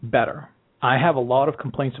movie better. I have a lot of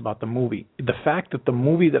complaints about the movie. The fact that the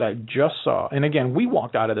movie that I just saw, and again, we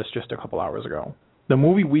walked out of this just a couple hours ago, the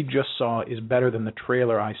movie we just saw is better than the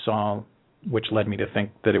trailer I saw, which led me to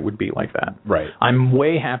think that it would be like that. Right. I'm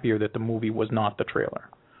way happier that the movie was not the trailer.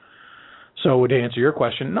 So to answer your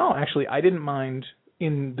question, no, actually, I didn't mind.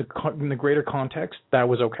 In the greater context, that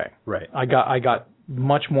was okay. Right. I got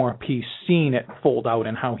much more peace seeing it fold out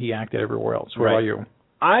and how he acted everywhere else. What about you?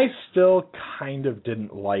 I still kind of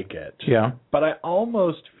didn't like it. Yeah. But I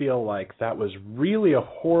almost feel like that was really a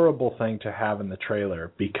horrible thing to have in the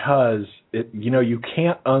trailer, because you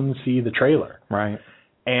can't unsee the trailer. Right.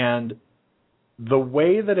 And the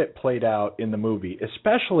way that it played out in the movie,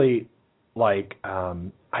 especially like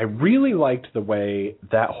I really liked the way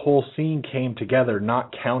that whole scene came together,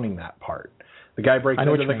 not counting that part. The guy breaks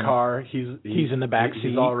into the car. He's in the back seat.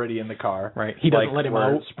 He's already in the car. Right. He doesn't let him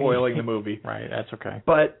out. Spoiling the movie. Right. That's okay.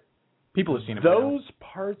 But people have seen it. Those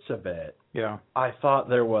parts of it. Yeah. I thought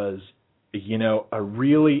there was, a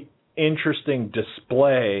really interesting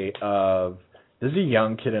display of this is a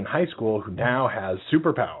young kid in high school who now has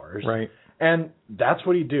superpowers. Right. And that's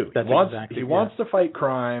what he do. He wants to fight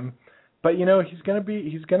crime, but he's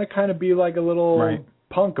gonna kind of be like a little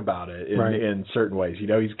punk about it in certain ways.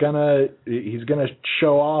 He's gonna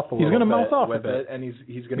show off a little bit. He's gonna mouth off with it, and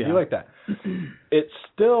he's gonna be like that. It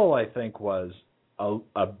still, I think, was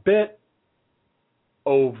a bit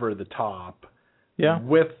over the top. Yeah.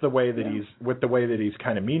 With the way that he's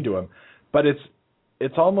kind of mean to him, but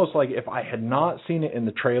it's almost like if I had not seen it in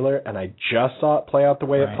the trailer and I just saw it play out the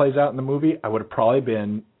way it plays out in the movie, I would have probably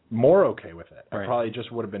been more okay with it. I probably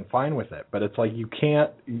just would have been fine with it. But it's like you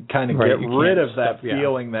can't kind of get rid of that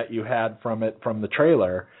feeling that you had from the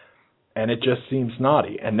trailer, and it just seems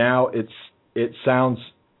snotty. And now it sounds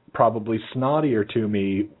probably snottier to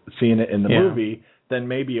me seeing it in the movie than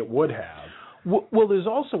maybe it would have. Well, there's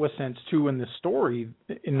also a sense, too, in the story,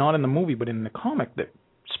 not in the movie, but in the comic, that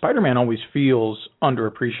Spider-Man always feels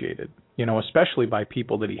underappreciated, especially by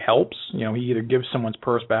people that he helps. He either gives someone's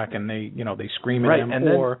purse back and they scream at him, and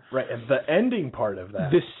the ending part of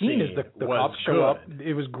that. This scene is the cops show up.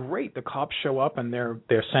 It was great. The cops show up and they're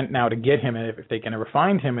sent now to get him, and if they can ever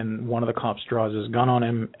find him, and one of the cops draws his gun on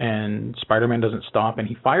him, and Spider-Man doesn't stop, and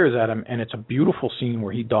he fires at him, and it's a beautiful scene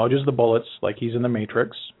where he dodges the bullets like he's in the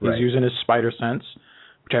Matrix. He's using his spider sense,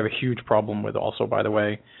 which I have a huge problem with also, by the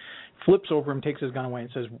way. Flips over him, takes his gun away, and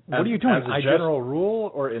says, "What are you doing?" As a general rule,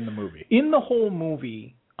 or in the movie? In the whole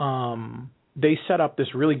movie, they set up this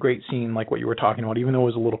really great scene, like what you were talking about, even though it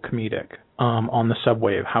was a little comedic, on the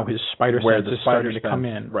subway, of how his spider sense is starting to come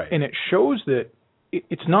in. Right. And it shows that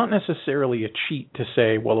it's not necessarily a cheat to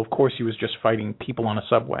say, well, of course he was just fighting people on a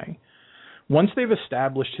subway. Once they've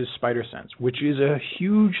established his spider sense, which is a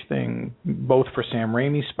huge thing, both for Sam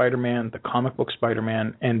Raimi's Spider-Man, the comic book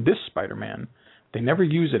Spider-Man, and this Spider-Man, they never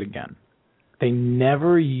use it again. They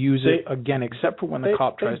never use it again, except for when the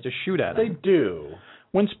cop tries to shoot at him. They do.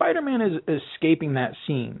 When Spider-Man is escaping that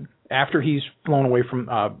scene, after he's flown away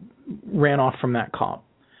ran off from that cop,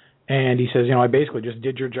 and he says, I basically just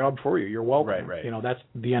did your job for you. You're welcome. Right. That's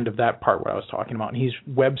the end of that part what I was talking about. And he's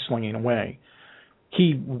web-slinging away.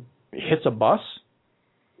 He hits a bus.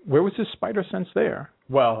 Where was his spider sense there?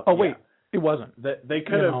 Well, wait. It wasn't. They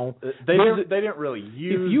could have. They didn't really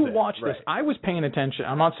use. If you watch this, I was paying attention.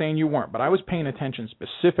 I'm not saying you weren't, but I was paying attention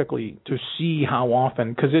specifically to see how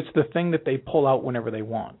often, because it's the thing that they pull out whenever they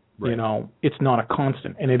want. Right. It's not a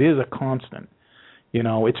constant, and it is a constant.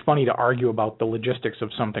 It's funny to argue about the logistics of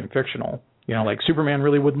something fictional. Like Superman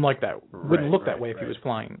really wouldn't look that way if he was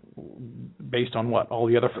flying, based on what all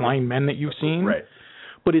the other flying men that you've seen. Right.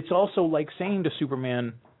 But it's also like saying to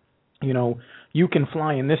Superman, you can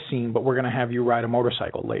fly in this scene, but we're going to have you ride a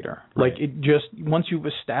motorcycle later. Right. Like, it just, once you've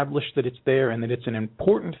established that it's there and that it's an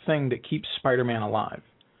important thing that keeps Spider-Man alive,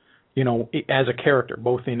 as a character,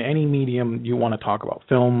 both in any medium you want to talk about,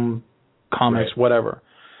 film, comics, whatever,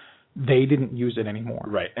 they didn't use it anymore.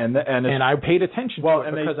 Right. And I paid attention to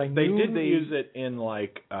it because I knew they didn't use it in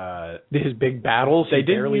his big battles. They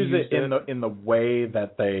didn't use it in the way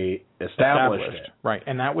that they established it. Right.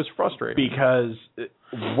 And that was frustrating. Because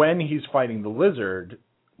when he's fighting the Lizard,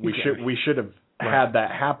 we should have had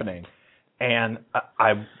that happening. And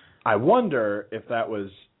I wonder if that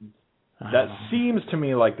was that seems to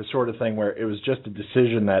me like the sort of thing where it was just a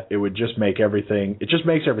decision that it would just make everything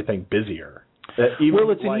makes everything busier.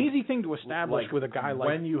 It's an easy thing to establish with a guy like...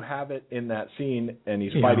 When you have it in that scene and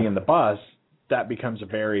he's fighting in the bus, that becomes a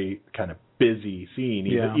very kind of busy scene,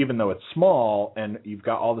 even though it's small and you've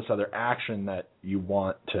got all this other action that you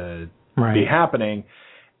want to be happening.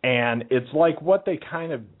 And it's like what they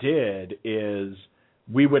kind of did is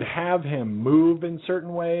we would have him move in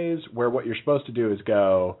certain ways where what you're supposed to do is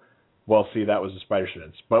go... Well, see, that was a spider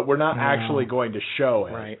sense, but we're not actually going to show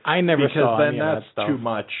it. Right. I never saw because then that's that too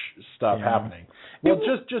much stuff happening. Well,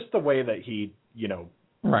 just the way that he,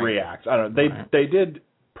 reacts. I don't know. They did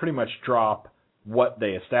pretty much drop what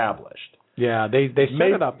they established. Yeah, they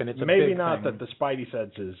set it up, and it's a maybe big not thing. that the Spidey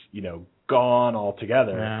sense is gone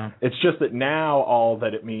altogether. Yeah. It's just that now all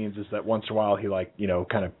that it means is that once in a while he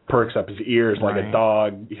kind of perks up his ears like a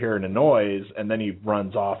dog hearing a noise, and then he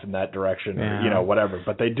runs off in that direction, or whatever.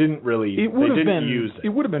 But they didn't really. Use it. It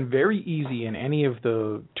would have been very easy in any of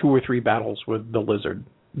the 2 or 3 battles with the Lizard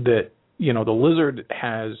that the Lizard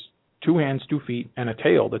has 2 hands, 2 feet, and a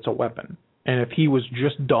tail that's a weapon. And if he was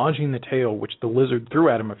just dodging the tail, which the lizard threw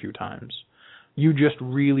at him a few times, you just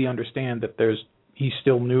really understand that he's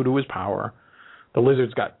still new to his power. The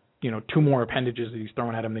lizard's got, 2 more appendages that he's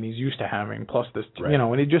throwing at him than he's used to having, plus this, right.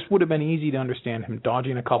 And it just would have been easy to understand him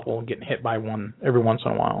dodging a couple and getting hit by one every once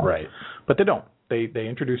in a while. Right. But they don't. They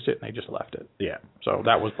introduced it and they just left it. Yeah. So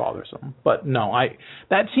that was bothersome. But no,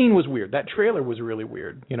 that scene was weird. That trailer was really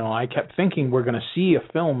weird. I kept thinking we're going to see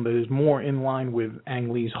a film that is more in line with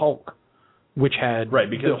Ang Lee's Hulk, which had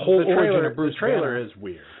because the whole the origin of Bruce trailer Banner. is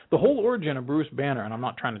weird. The whole origin of Bruce Banner, and I'm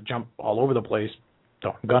not trying to jump all over the place,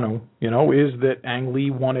 don't gonna, is that Ang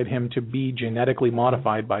Lee wanted him to be genetically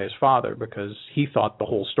modified by his father because he thought the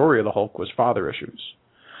whole story of the Hulk was father issues.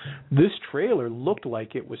 This trailer looked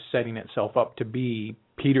like it was setting itself up to be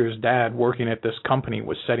Peter's dad working at this company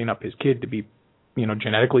was setting up his kid to be,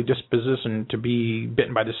 genetically dispositioned to be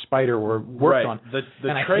bitten by the spider or worked on. The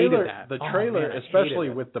and trailer, I hated that. the trailer, especially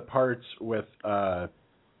it. with the parts with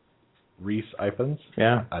Reese Ifans.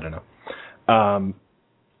 Yeah. I don't know.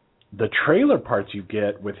 The trailer parts you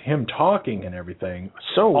get with him talking and everything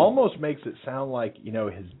almost makes it sound like,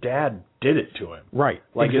 his dad did it to him. Right.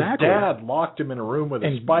 Like exactly. his dad locked him in a room with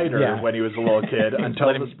a spider when he was a little kid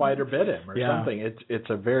until the spider bit him or something. It's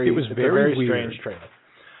a very very strange trailer.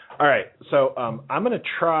 All right, so I'm going to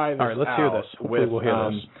try this. All right, let's hear this. We'll hear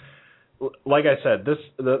this. Like I said,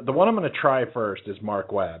 the one I'm going to try first is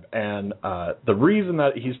Mark Webb, and the reason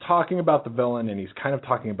that he's talking about the villain and he's kind of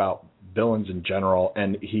talking about villains in general,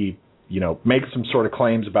 and he makes some sort of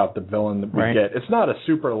claims about the villain that we get. It's not a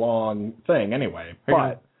super long thing anyway,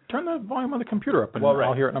 but turn the volume on the computer up and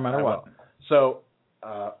I'll hear it no matter what. So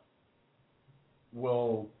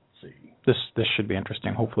we'll see. This should be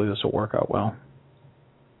interesting. Hopefully this will work out well.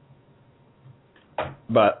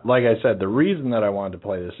 But like I said, the reason that I wanted to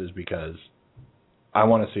play this is because I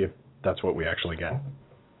want to see if that's what we actually get.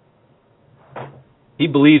 He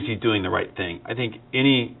believes he's doing the right thing. I think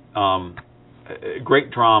any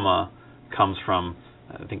great drama comes from,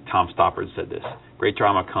 I think Tom Stoppard said this, great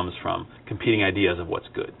drama comes from competing ideas of what's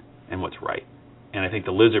good and what's right. And I think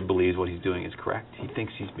the lizard believes what he's doing is correct. He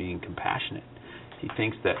thinks he's being compassionate. He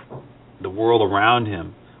thinks that the world around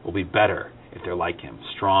him will be better if they're like him,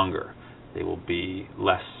 stronger. They will be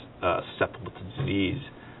less susceptible to disease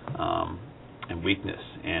and weakness.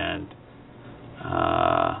 And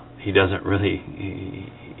he doesn't really,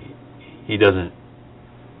 he doesn't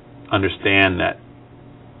understand that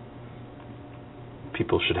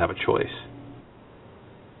people should have a choice.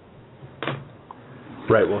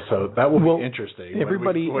 Right. Well, so that will be interesting.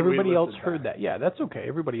 Everybody else heard that. Yeah, that's okay.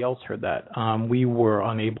 Everybody else heard that. We were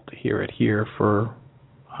unable to hear it here for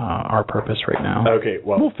our purpose right now. Okay,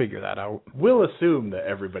 well, we'll figure that out. We'll assume that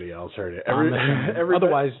everybody else heard it.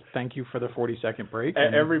 Otherwise, thank you for the 40-second break.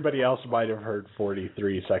 Everybody else might have heard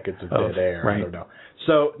 43 seconds of dead air. Right. I don't know.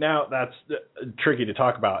 So now that's tricky to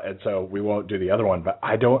talk about, and so we won't do the other one. But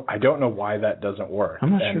I don't know why that doesn't work.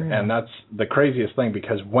 I'm not sure. And that's the craziest thing,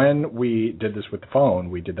 because when we did this with the phone,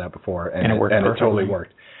 we did that before, and it totally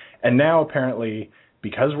worked. And now apparently,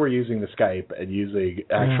 because we're using the Skype and using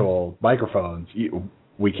actual microphones,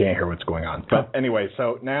 we can't hear what's going on. But anyway,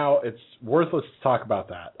 so now it's worthless to talk about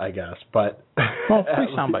that, I guess. But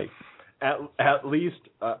free soundbite. At least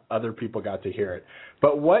other people got to hear it.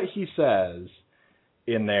 But what he says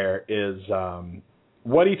in there is,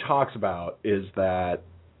 what he talks about is that,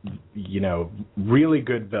 really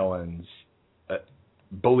good villains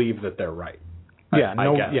believe that they're right. Yeah,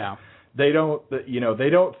 I guess. They don't, they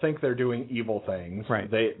don't think they're doing evil things.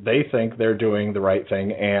 Right. They think they're doing the right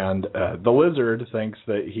thing, and the lizard thinks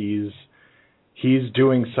that he's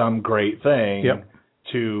doing some great thing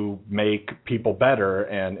to make people better,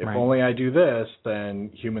 and if only I do this, then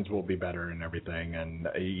humans will be better and everything, and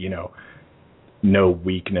no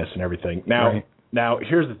weakness and everything. Now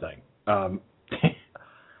here's the thing.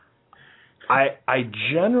 I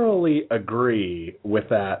generally agree with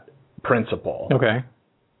that principle. Okay.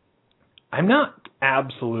 I'm not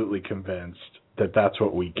absolutely convinced that that's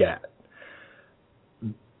what we get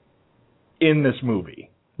in this movie.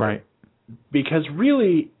 Right. Because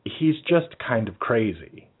really, he's just kind of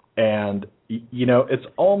crazy. And, it's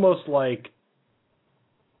almost like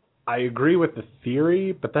I agree with the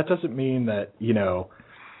theory, but that doesn't mean that,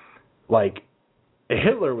 like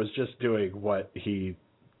Hitler was just doing what he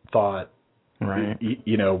thought,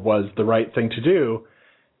 was the right thing to do.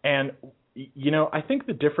 And I think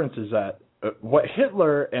the difference is that what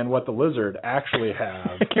Hitler and what the lizard actually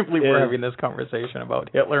have... I can't believe we're having this conversation about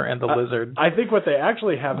Hitler and the lizard. I think what they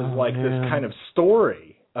actually have is this kind of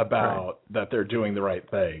story about that they're doing the right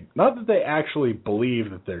thing. Not that they actually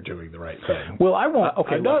believe that they're doing the right thing. Well, I won't.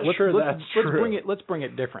 Okay, I'm not sure let's that's true. Let's bring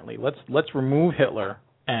it differently. Let's remove Hitler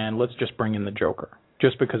and let's just bring in the Joker,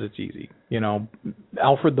 just because it's easy. You know,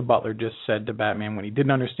 Alfred the Butler just said to Batman when he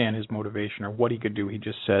didn't understand his motivation or what he could do, he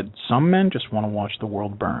just said, "Some men just want to watch the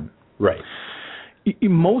world burn." Right.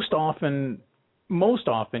 Most often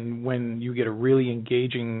when you get a really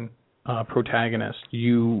engaging protagonist,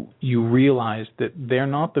 you realize that they're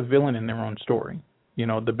not the villain in their own story. You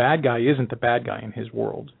know, the bad guy isn't the bad guy in his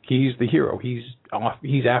world. He's the hero. He's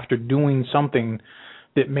after doing something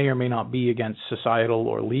that may or may not be against societal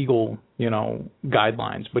or legal,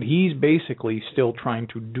 guidelines, but he's basically still trying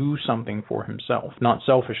to do something for himself, not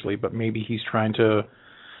selfishly, but maybe he's trying to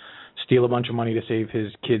steal a bunch of money to save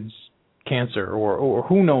his kid's cancer or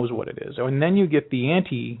who knows what it is. And then you get the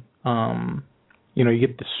you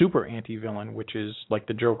get the super anti-villain, which is like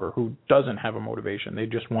the Joker, who doesn't have a motivation. They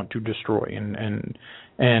just want to destroy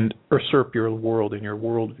and usurp your world and your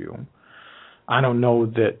worldview. I don't know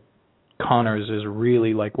that Connors is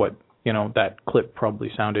really like what, that clip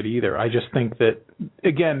probably sounded either. I just think that,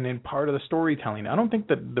 again, in part of the storytelling, I don't think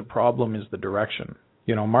that the problem is the direction.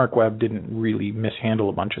 Mark Webb didn't really mishandle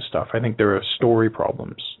a bunch of stuff. I think there are story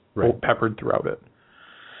problems peppered throughout it.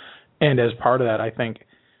 And as part of that, I think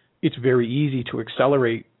it's very easy to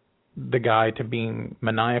accelerate the guy to being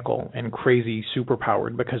maniacal and crazy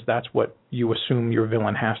superpowered because that's what you assume your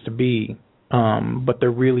villain has to be. But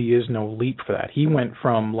there really is no leap for that. He went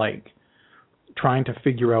from trying to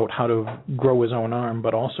figure out how to grow his own arm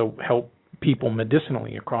but also help people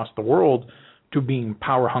medicinally across the world to being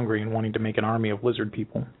power hungry and wanting to make an army of lizard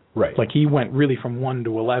people. Right. He went really from 1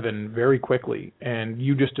 to 11 very quickly, and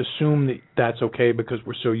you just assume that that's okay because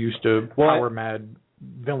we're so used to power mad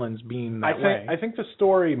villains being that way. I think the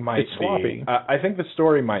story might it's sloppy. I think the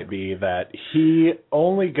story might be that he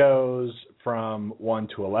only goes from 1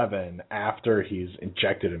 to 11 after he's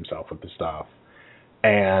injected himself with the stuff.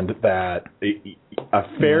 And that a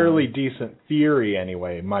fairly decent theory,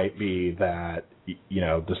 anyway, might be that,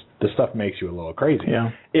 the stuff makes you a little crazy. Yeah.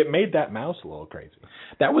 It made that mouse a little crazy.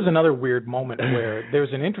 That was another weird moment where there's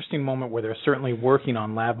an interesting moment where they're certainly working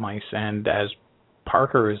on lab mice, and as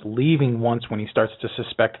Parker is leaving once when he starts to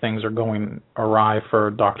suspect things are going awry for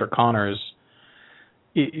Dr. Connors,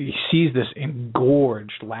 he sees this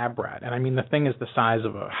engorged lab rat. And I mean, the thing is the size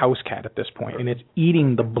of a house cat at this point, and it's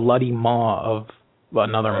eating the bloody maw of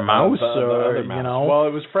another mouse, the other mouse. Well,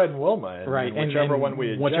 it was Fred and Wilma, right? Whichever one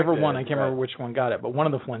we injected, I can't remember which one got it, but one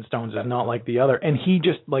of the Flintstones is not like the other. And he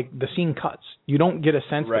just the scene cuts. You don't get a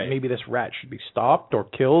sense that maybe this rat should be stopped or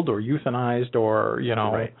killed or euthanized or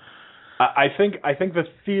Right. I think the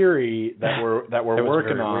theory that we're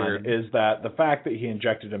working on weird. is that the fact that he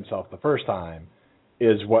injected himself the first time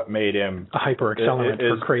is what made him a hyper accelerant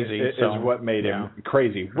for crazy. Is what made him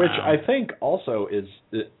crazy, which I think also is.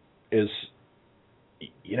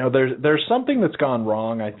 There's something that's gone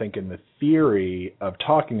wrong, I think, in the theory of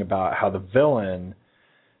talking about how the villain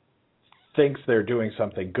thinks they're doing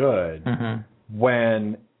something good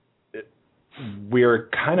when we're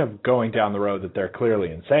kind of going down the road that they're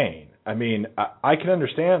clearly insane. I mean, I can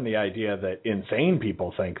understand the idea that insane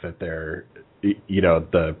people think that they're,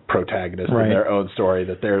 the protagonist in their own story,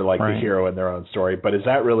 that they're the hero in their own story. But is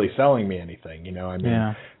that really selling me anything?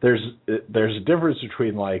 There's a difference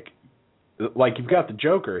between you've got the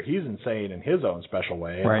Joker. He's insane in his own special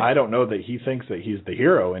way. And I don't know that he thinks that he's the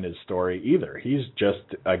hero in his story either. He's just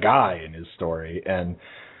a guy in his story. And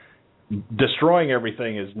destroying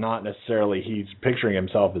everything is not necessarily he's picturing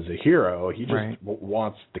himself as a hero. He just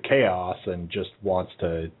wants the chaos and just wants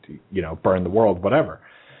to, burn the world, whatever.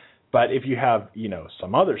 But if you have,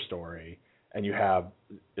 some other story and you have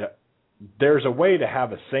there's a way to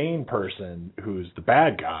have a sane person who's the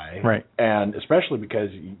bad guy, and especially because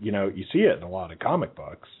you see it in a lot of comic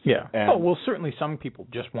books. Yeah. Certainly some people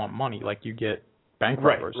just want money. You get bank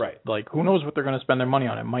robbers. Right. Who knows what they're going to spend their money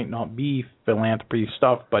on? It might not be philanthropy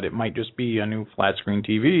stuff, but it might just be a new flat screen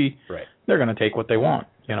TV. Right. They're going to take what they want.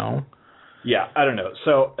 Yeah, I don't know.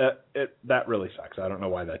 So that really sucks. I don't know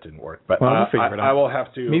why that didn't work, but we'll figure it out. I will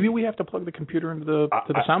have to. Maybe we have to plug the computer into the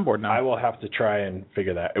soundboard now. I will have to try and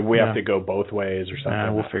figure that. We have to go both ways or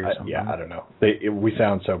something. We'll figure something. I don't know. We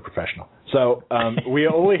sound so professional. So we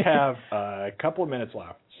only have a couple of minutes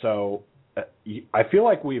left. So I feel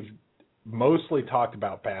like we've mostly talked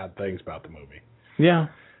about bad things about the movie. Yeah.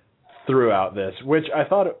 Throughout this, which I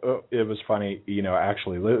thought it was funny,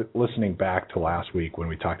 actually listening back to last week when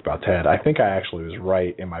we talked about Ted, I think I actually was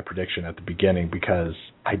right in my prediction at the beginning because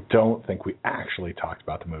I don't think we actually talked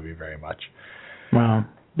about the movie very much. Wow.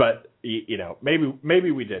 But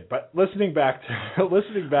maybe we did. But listening back, there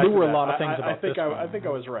were a lot of things I think I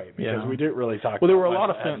was right because we didn't really talk. Well, there were a lot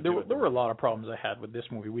of things. There were a lot of problems I had with this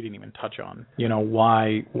movie. We didn't even touch on.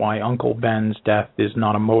 Why Uncle Ben's death is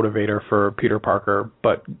not a motivator for Peter Parker,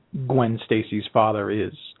 but Gwen Stacy's father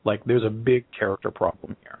is. Like, there's a big character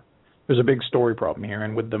problem here. There's a big story problem here,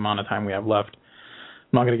 and with the amount of time we have left,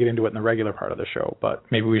 I'm not going to get into it in the regular part of the show, but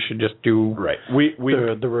maybe we should just do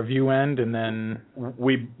the review end, and then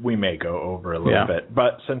we may go over a little bit.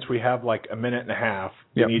 But since we have like a minute and a half,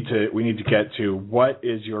 we need to get to what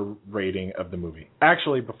is your rating of the movie.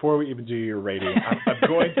 Actually, before we even do your rating, I'm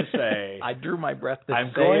going to say I drew my breath to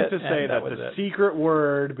I'm going to say that the secret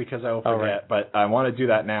word, because I will forget, but I want to do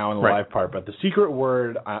that now in the live part. But the secret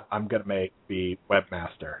word I'm going to make be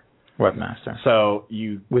webmaster. Webmaster. So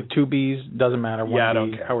with 2 B's, doesn't matter. I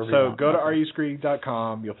don't care. So go to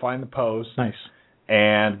ruscreek.com. You'll find the post. Nice.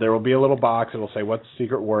 And there will be a little box. It will say what's the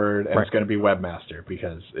secret word, and it's going to be webmaster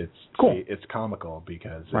because it's cool. It's comical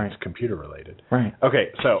because it's computer related. Right. Okay.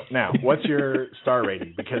 So now, what's your star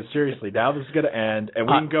rating? Because seriously, now this is going to end, and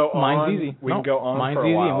we can go on. Mine's easy. We can go on mine's for a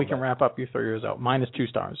easy, while. And we can wrap up. You throw yours out. Mine is 2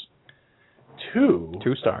 stars. 2.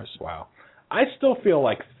 2 stars. Wow. I still feel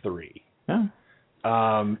like 3. Yeah.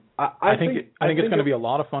 I think it's going to be a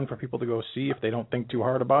lot of fun for people to go see if they don't think too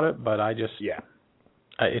hard about it. But I just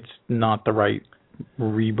it's not the right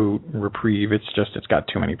reboot reprieve. It's got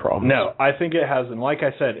too many problems. No, I think it has, and like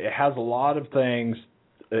I said, it has a lot of things.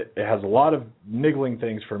 It has a lot of niggling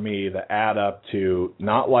things for me that add up to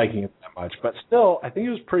not liking it that much. But still, I think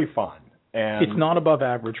it was pretty fun. And it's not above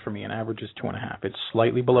average for me, and average is 2.5. It's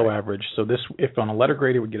slightly below average. So this, if on a letter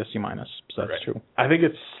grade, it would get a C-. So that's true. I think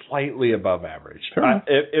it's slightly above average. Sure.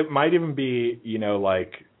 It might even be,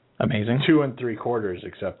 like amazing 2 3/4,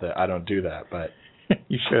 except that I don't do that. But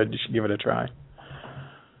you should give it a try.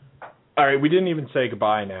 All right, we didn't even say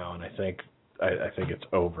goodbye now, and I think it's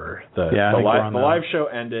over. The live show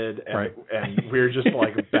ended, and we're just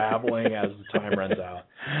like babbling as the time runs out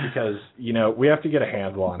because we have to get a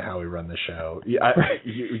handle on how we run the show. You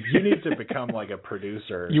need to become like a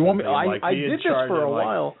producer. You want me? I did this for a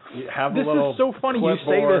while. Have this a little is so funny you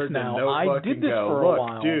say this now. I did this for a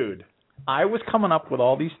while, dude. I was coming up with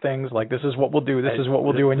all these things like, this is what we'll do, this is what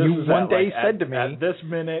we'll do, and you one day said to me, at this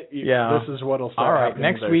minute, this is what'll start. All right,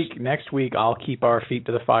 next week I'll keep our feet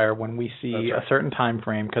to the fire when we see a certain time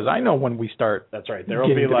frame, because I know when we start. That's right. There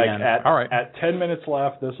will be like at 10 minutes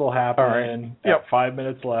left, this will happen. All right. At 5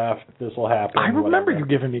 minutes left, this will happen. I remember you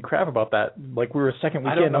giving me crap about that. Like, we were second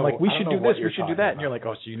weekend, I'm like, we should do this, we should do that, and you're like,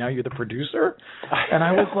 oh, so now you're the producer? And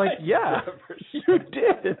I was like, yeah, you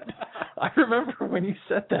did. I remember when you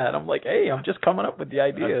said that. I'm like, hey, I'm just coming up with the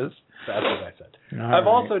ideas. That's what I said. I've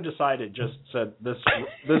also decided,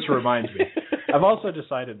 this reminds me, I've also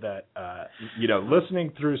decided that,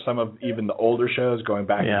 listening through some of even the older shows, going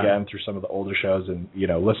back again through some of the older shows and,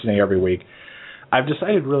 listening every week, I've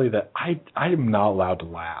decided really that I'm not allowed to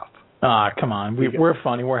laugh. Come on. We're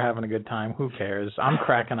funny. We're having a good time. Who cares? I'm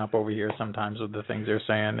cracking up over here sometimes with the things they're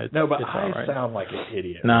saying. I sound like an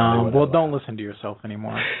idiot. No, don't listen to yourself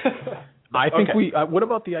anymore. I think what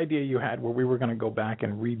about the idea you had where we were going to go back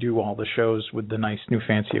and redo all the shows with the nice new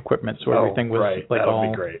fancy equipment so everything was like that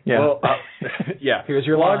would be great. Yeah. Well, Here's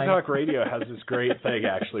your Blog line. Talk Radio has this great thing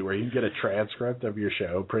actually where you can get a transcript of your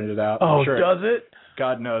show printed out. Oh, does it?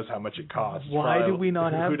 God knows how much it costs. Why do we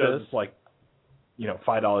not have this? Who does like $5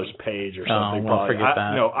 a page or something? Forget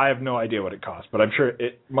that. No, I have no idea what it costs, but I'm sure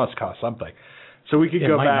it must cost something. So we could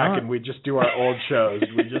go back and we just do our old shows.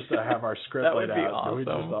 We just have our script laid out. That would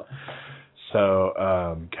be awesome.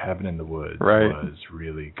 So Cabin in the Woods was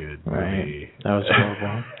really good movie. That was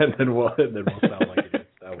horrible. and then we'll sound like it.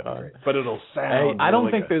 That would be great. But it'll sound. I don't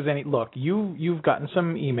really think there's any. Look, you've gotten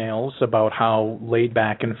some emails about how laid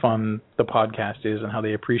back and fun the podcast is and how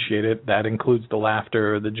they appreciate it. That includes the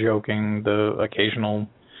laughter, the joking, the occasional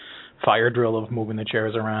fire drill of moving the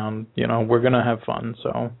chairs around. We're gonna have fun.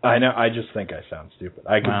 So I know. I just think I sound stupid.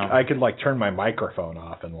 I could like turn my microphone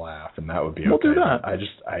off and laugh, and that would be okay. We'll do that.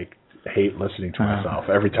 I hate listening to myself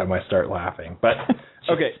every time I start laughing. But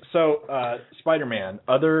okay, so Spider-Man,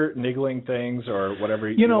 other niggling things or whatever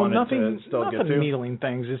you wanted to still get to? Nothing niggling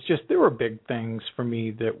things. It's just there were big things for me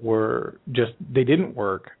that were just they didn't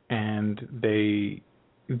work, and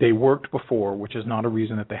they worked before, which is not a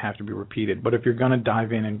reason that they have to be repeated. But if you're going to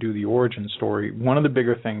dive in and do the origin story, one of the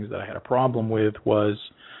bigger things that I had a problem with was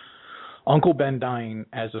Uncle Ben dying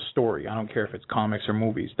as a story. I don't care if it's comics or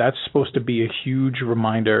movies. That's supposed to be a huge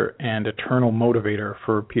reminder and eternal motivator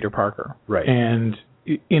for Peter Parker. Right. And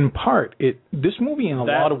in part, this movie in a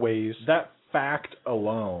lot of ways... That fact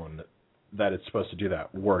alone that it's supposed to do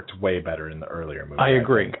that worked way better in the earlier movie. I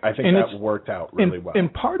agree. I think that worked out really well.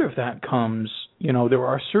 And part of that comes, there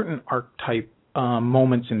are certain archetype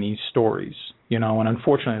moments in these stories, and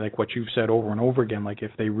unfortunately, like what you've said over and over again, like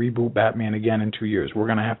if they reboot Batman again in 2 years, we're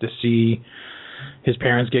going to have to see his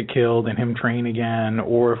parents get killed and him train again,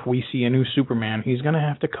 or if we see a new Superman, he's going to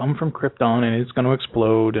have to come from Krypton and it's going to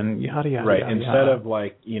explode and yada, yada, right. yada. Instead of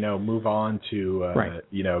move on to,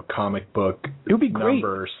 comic book it would be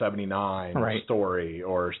number 79 story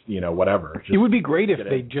or, whatever. It would be great if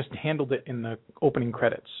they just handled it in the opening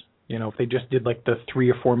credits. If they just did like the 3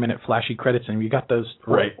 or 4 minute flashy credits and you got those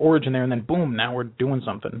origin there and then boom, now we're doing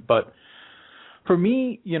something. But for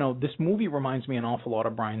me, this movie reminds me an awful lot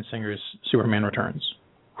of Bryan Singer's Superman Returns,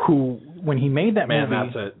 who, when he made that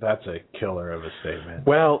movie... that's a killer of a statement.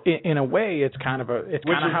 Well, in a way, it's kind of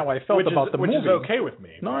how I felt about the movie. Which is okay with me.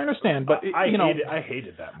 No, I understand, but I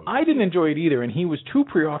hated that movie. I didn't enjoy it either, and he was too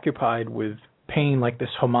preoccupied with paying like this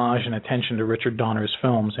homage and attention to Richard Donner's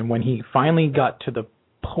films, and when he finally got to the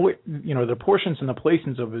portions and the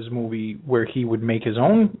placings of his movie where he would make his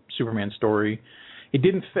own Superman story, it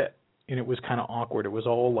didn't fit. And it was kind of awkward. It was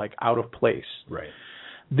all like out of place. Right.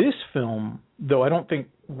 This film, though I don't think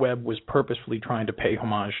Webb was purposefully trying to pay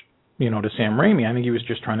homage, to Sam Raimi. I think he was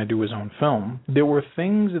just trying to do his own film. There were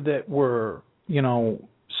things that were,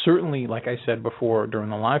 certainly, like I said before during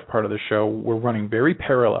the live part of the show, were running very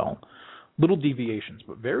parallel, little deviations,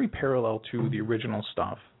 but very parallel to the original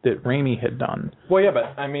stuff that Raimi had done. Well, yeah,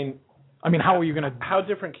 but I mean, how are you going to... How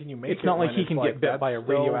different can you make it? It's not like he can get bit by a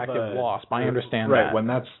radioactive wasp. I understand that. Right, when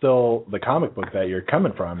that's still the comic book that you're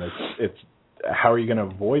coming from, it's how are you going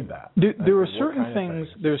to avoid that? There are certain things.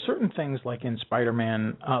 There are certain things like in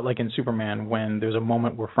Spider-Man, like in Superman, when there's a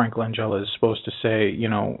moment where Frank Langella is supposed to say,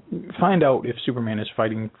 find out if Superman is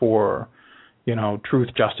fighting for, truth,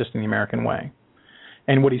 justice, and the American way.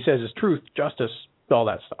 And what he says is truth, justice, all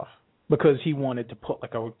that stuff. Because he wanted to put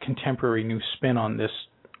like a contemporary new spin on this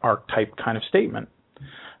archetype kind of statement.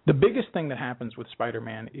 The biggest thing that happens with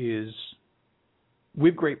Spider-Man is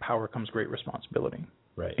with great power comes great responsibility.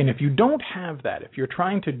 Right. And if you don't have that, if you're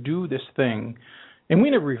trying to do this thing, and we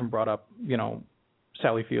never even brought up,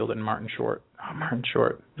 Sally Field and Martin Short. Oh, Martin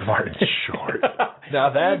Short. Martin Short.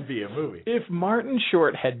 Now that'd be a movie. If Martin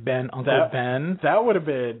Short had been Uncle Ben, that would have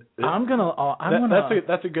been.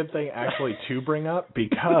 That's a good thing actually to bring up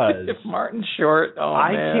because if Martin Short,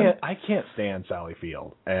 I can't stand Sally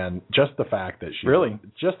Field, and just the fact that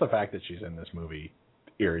she's in this movie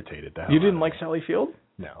irritated the hell. You didn't like Sally Field?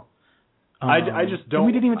 No. I just don't.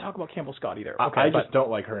 We didn't even talk about Campbell Scott either. Okay, I just don't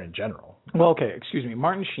like her in general. Well, okay, excuse me,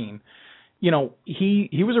 Martin Sheen. He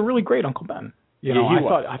was a really great Uncle Ben.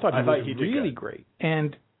 I thought he was really great.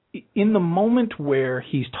 And in the moment where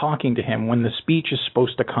he's talking to him, when the speech is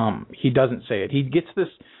supposed to come, he doesn't say it. He gets this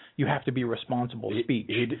 "you have to be responsible" speech.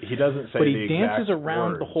 He doesn't say. But he dances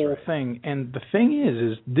around the whole thing. And the thing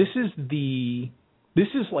is this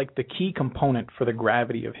is like the key component for the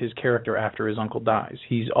gravity of his character after his uncle dies.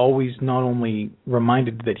 He's always not only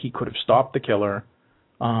reminded that he could have stopped the killer,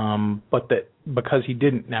 but that because he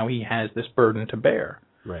didn't, now he has this burden to bear.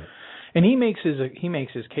 Right. And he makes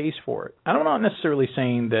his case for it. I'm not necessarily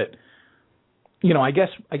saying that, I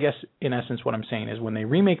guess in essence what I'm saying is when they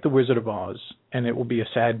remake The Wizard of Oz, and it will be a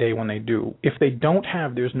sad day when they do, if they don't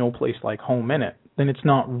have There's No Place Like Home in it, then it's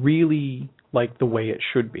not really like the way it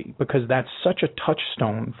should be, because that's such a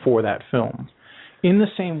touchstone for that film. In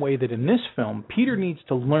the same way that in this film, Peter needs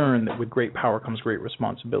to learn that with great power comes great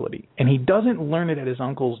responsibility. And he doesn't learn it at his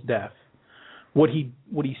uncle's death. What he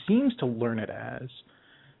seems to learn it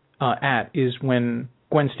at is when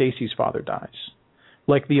Gwen Stacy's father dies.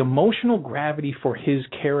 Like the emotional gravity for his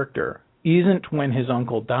character isn't when his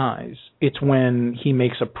uncle dies. It's when he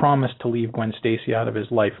makes a promise to leave Gwen Stacy out of his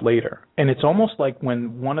life later. And it's almost like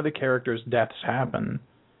when one of the characters' deaths happens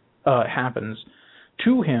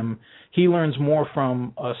to him, he learns more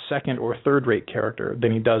from a second or third-rate character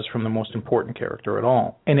than he does from the most important character at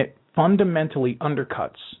all. And it fundamentally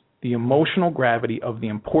undercuts the emotional gravity of the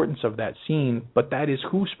importance of that scene, but that is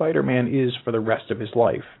who Spider-Man is for the rest of his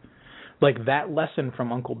life. Like that lesson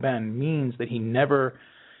from Uncle Ben means that he never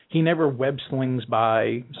web slings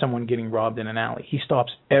by someone getting robbed in an alley. He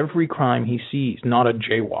stops every crime he sees, not a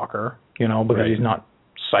jaywalker, because he's not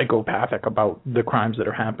psychopathic about the crimes that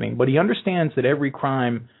are happening, but he understands that every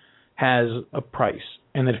crime has a price,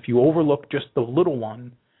 and that if you overlook just the little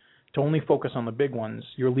one to only focus on the big ones,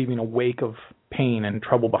 you're leaving a wake of pain and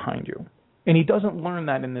trouble behind you. And he doesn't learn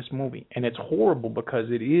that in this movie, and it's horrible because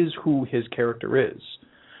it is who his character is.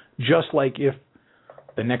 Just like if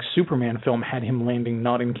the next Superman film had him landing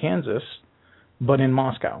not in Kansas, but in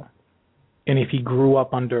Moscow. And if he grew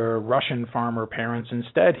up under Russian farmer parents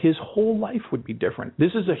instead, his whole life would be different.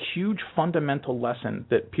 This is a huge fundamental lesson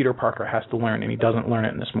that Peter Parker has to learn, and he doesn't learn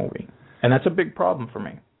it in this movie. And that's a big problem for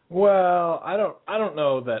me. Well, I don't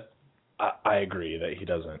know that I agree that he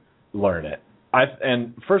doesn't learn it.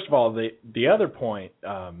 And first of all, the other point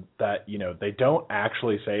that they don't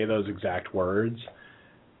actually say those exact words,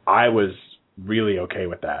 I was really okay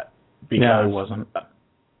with that because I wasn't.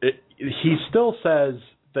 He still says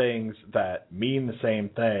things that mean the same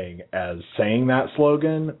thing as saying that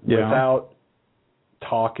slogan without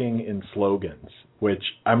talking in slogans, which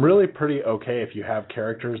I'm really pretty okay if you have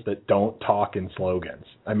characters that don't talk in slogans.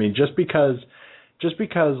 I mean, just because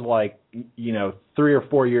like, 3 or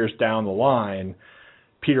 4 years down the line,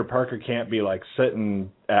 Peter Parker can't be like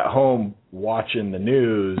sitting at home watching the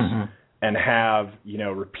news and have,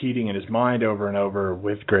 repeating in his mind over and over,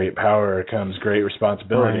 with great power comes great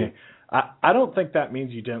responsibility. Right. I don't think that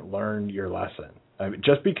means you didn't learn your lesson. I mean,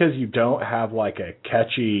 just because you don't have like a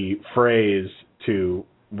catchy phrase to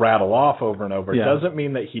rattle off over and over doesn't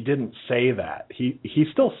mean that he didn't say that. He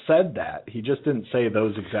still said that. He just didn't say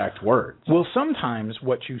those exact words. Well, sometimes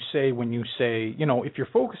what you say when you say, if you're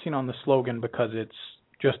focusing on the slogan because it's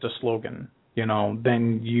just a slogan,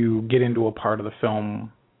 then you get into a part of the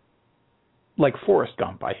film like Forrest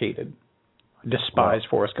Gump. I hated, despised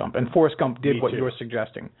Forrest Gump. And Forrest Gump did what you're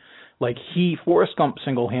suggesting. Like Forrest Gump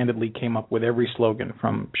single-handedly came up with every slogan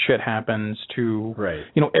from shit happens to,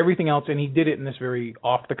 everything else. And he did it in this very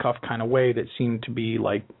off-the-cuff kind of way that seemed to be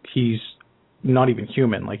like he's not even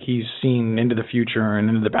human. Like he's seen into the future and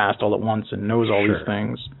into the past all at once and knows all these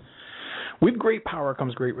things. With great power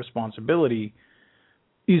comes great responsibility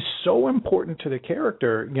is so important to the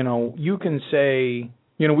character. You can say,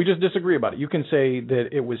 we just disagree about it. You can say that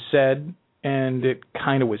it was said and it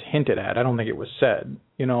kind of was hinted at. I don't think it was said,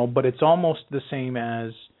 but it's almost the same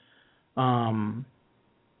as,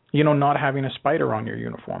 not having a spider on your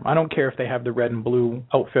uniform. I don't care if they have the red and blue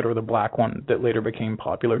outfit or the black one that later became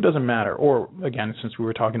popular. It doesn't matter. Or, again, since we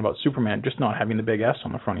were talking about Superman, just not having the big S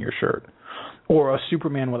on the front of your shirt. Or a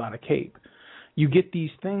Superman without a cape. You get these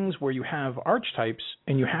things where you have archetypes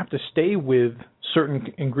and you have to stay with certain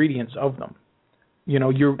ingredients of them.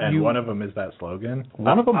 One of them is that slogan.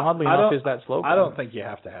 One of them, oddly enough, is that slogan. I don't think you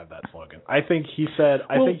have to have that slogan. I think he said.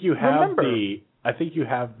 I think you have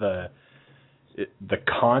the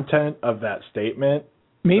content of that statement.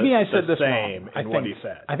 Maybe I said this same wrong. What he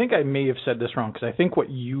said. I think I may have said this wrong because I think what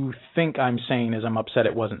you think I'm saying is I'm upset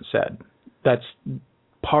it wasn't said. That's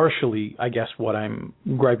partially, I guess, what I'm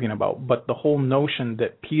griping about. But the whole notion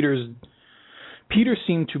that Peter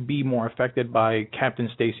seemed to be more affected by Captain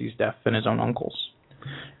Stacy's death than his own uncle's.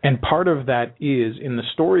 And part of that is, in the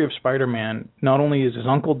story of Spider-Man, not only is his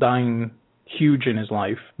uncle dying huge in his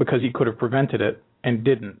life because he could have prevented it and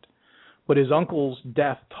didn't, but his uncle's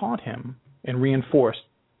death taught him and reinforced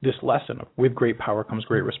this lesson of with great power comes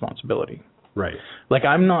great responsibility. Right. Like,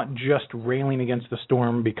 I'm not just railing against the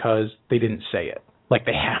storm because they didn't say it. Like,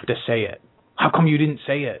 they have to say it. How come you didn't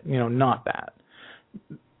say it? Not that.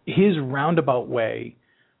 His roundabout way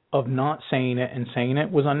of not saying it and saying it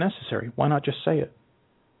was unnecessary. Why not just say it?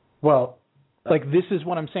 Well, like, this is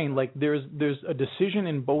what I'm saying. Like, there's a decision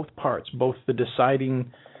in both parts, both the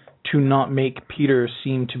deciding to not make Peter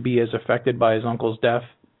seem to be as affected by his uncle's death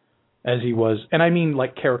as he was, and I mean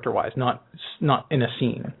like character-wise, not in a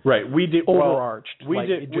scene. Right. We did overarched. We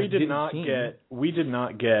did not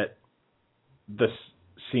get the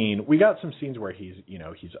scene. We got some scenes where he's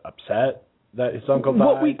upset that his uncle died.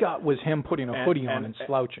 What we got was him putting a hoodie on and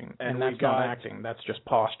slouching, and that's not acting. That's just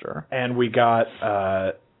posture. And we got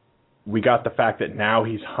the fact that now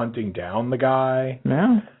he's hunting down the guy.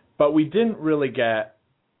 Yeah. But we didn't really get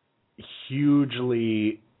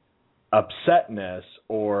hugely upsetness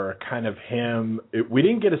or kind of him. We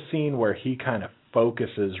didn't get a scene where he kind of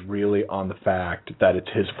focuses really on the fact that it's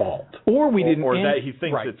his fault. Or we didn't. Or that he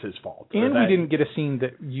thinks it's his fault. And we didn't get a scene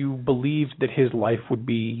that you believed that his life would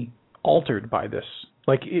be altered by this.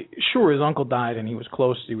 Like, sure, his uncle died and he was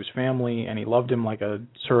close, he was family, and he loved him like a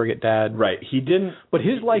surrogate dad. Right. He didn't. But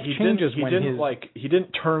his life changes when he didn't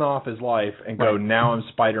turn off his life and go, now I'm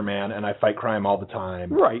Spider-Man and I fight crime all the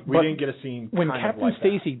time. Right. We didn't get a scene when Captain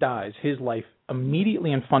Stacy dies, his life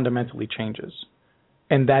immediately and fundamentally changes.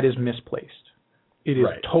 And that is misplaced. It is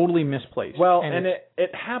totally misplaced. Well, and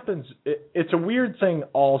it happens. It's a weird thing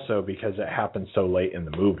also because it happens so late in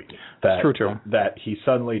the movie. That's true. That he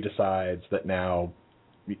suddenly decides that now,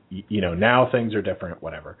 now things are different,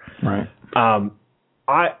 whatever. Right.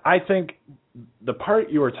 I think the part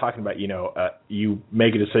you were talking about, you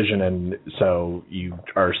make a decision, and so you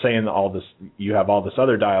are saying all this, you have all this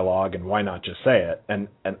other dialogue, and why not just say it? And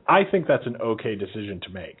I think that's an okay decision to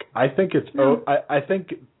make. I think I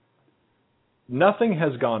think nothing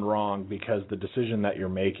has gone wrong because the decision that you're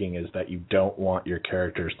making is that you don't want your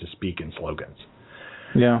characters to speak in slogans.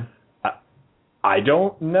 Yeah. I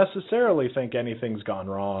don't necessarily think anything's gone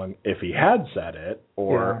wrong if he had said it,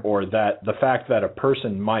 or that the fact that a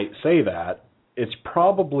person might say that, it's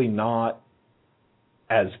probably not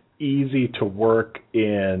as easy to work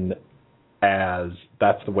in as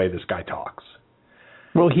that's the way this guy talks.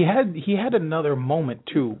 Well, he had another moment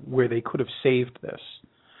too where they could have saved this.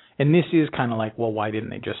 And this is kind of like, well, why didn't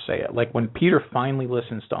they just say it? Like when Peter finally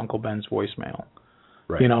listens to Uncle Ben's voicemail.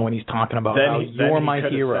 Right. And he's talking about how you're my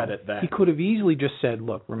hero. He could have easily just said,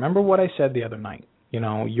 look, remember what I said the other night?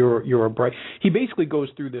 You're a bright. He basically goes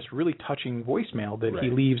through this really touching voicemail that he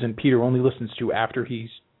leaves and Peter only listens to after he's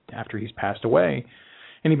passed away.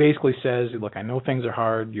 And he basically says, look, I know things are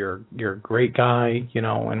hard. You're a great guy,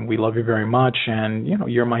 and we love you very much, and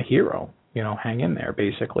you're my hero. Hang in there,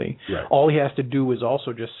 basically. Right. All he has to do is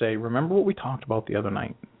also just say, remember what we talked about the other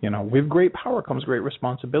night. With great power comes great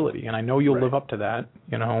responsibility, and I know you'll live up to that,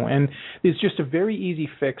 And it's just a very easy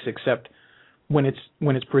fix, except when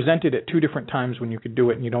it's presented at two different times when you could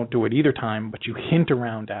do it and you don't do it either time, but you hint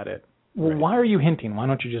around at it. Well, why are you hinting? Why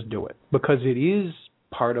don't you just do it? Because it is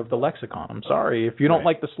part of the lexicon. I'm sorry. If you don't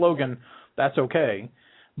like the slogan, that's okay.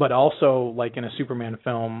 But also, like in a Superman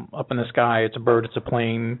film, up in the sky, it's a bird, it's a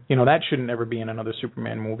plane. That shouldn't ever be in another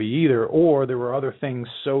Superman movie either. Or there were other things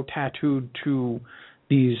so tattooed to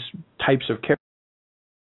these types of characters.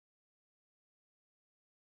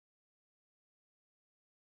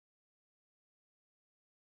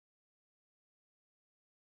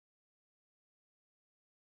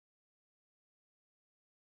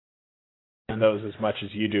 Those as much as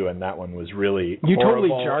you do, and that one was really you totally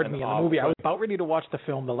jarred me in the movie. I was about ready to watch the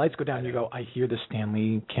film. The lights go down. You go, I hear the Stan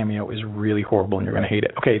Lee cameo is really horrible, and you're going to hate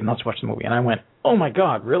it. Okay, then let's watch the movie. And I went, oh my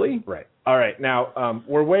God, really? Right. All right. Now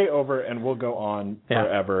we're way over, and we'll go on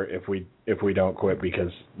forever if we don't quit,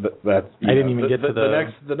 because that's I didn't even get to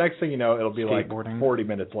the next thing you know, it'll be like 40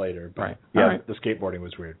 minutes later. But the skateboarding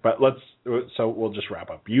was weird. But so we'll just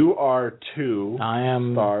wrap up. You are 2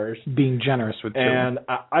 stars. Being generous with 2. And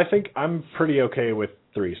I think I'm pretty okay with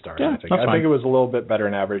 3 stars. Yeah, I think it was a little bit better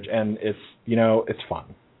than average, and it's it's fun.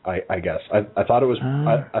 I guess I thought it was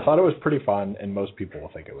I thought it was pretty fun, and most people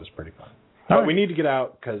will think it was pretty fun. But we need to get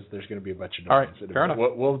out because there's going to be a bunch of noise. All right, fair enough.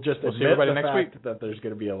 We'll just admit see everybody the next fact week that there's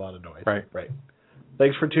going to be a lot of noise. Right.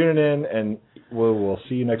 Thanks for tuning in, and we'll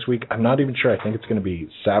see you next week. I'm not even sure. I think it's going to be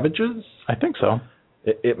Savages. I think so.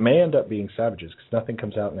 It may end up being Savages because nothing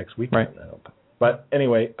comes out next week. Right. But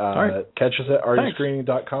anyway, catch us at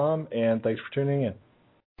artyscreening.com, and thanks for tuning in.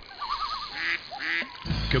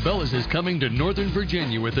 Cabela's is coming to Northern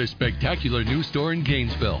Virginia with a spectacular new store in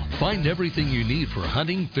Gainesville. Find everything you need for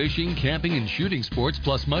hunting, fishing, camping, and shooting sports,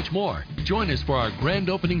 plus much more. Join us for our grand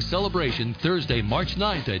opening celebration Thursday, March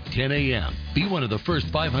 9th at 10 a.m. Be one of the first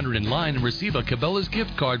 500 in line and receive a Cabela's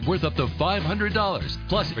gift card worth up to $500.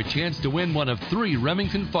 Plus, a chance to win one of 3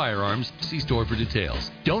 Remington firearms. See store for details.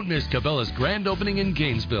 Don't miss Cabela's grand opening in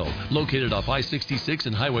Gainesville, located off I-66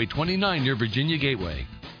 and Highway 29 near Virginia Gateway.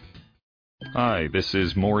 Hi, this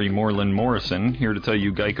is Maury Moreland Morrison, here to tell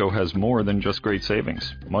you Geico has more than just great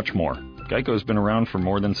savings. Much more. Geico's been around for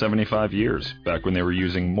more than 75 years, back when they were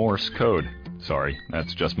using Morse code. Sorry,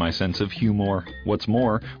 that's just my sense of humor. What's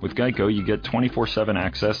more, with Geico you get 24/7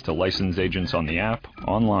 access to licensed agents on the app,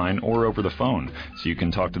 online, or over the phone, so you can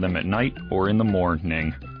talk to them at night or in the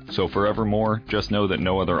morning. So forevermore, just know that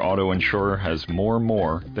no other auto insurer has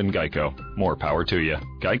more than Geico. More power to you.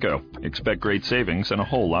 Geico. Expect great savings and a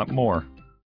whole lot more.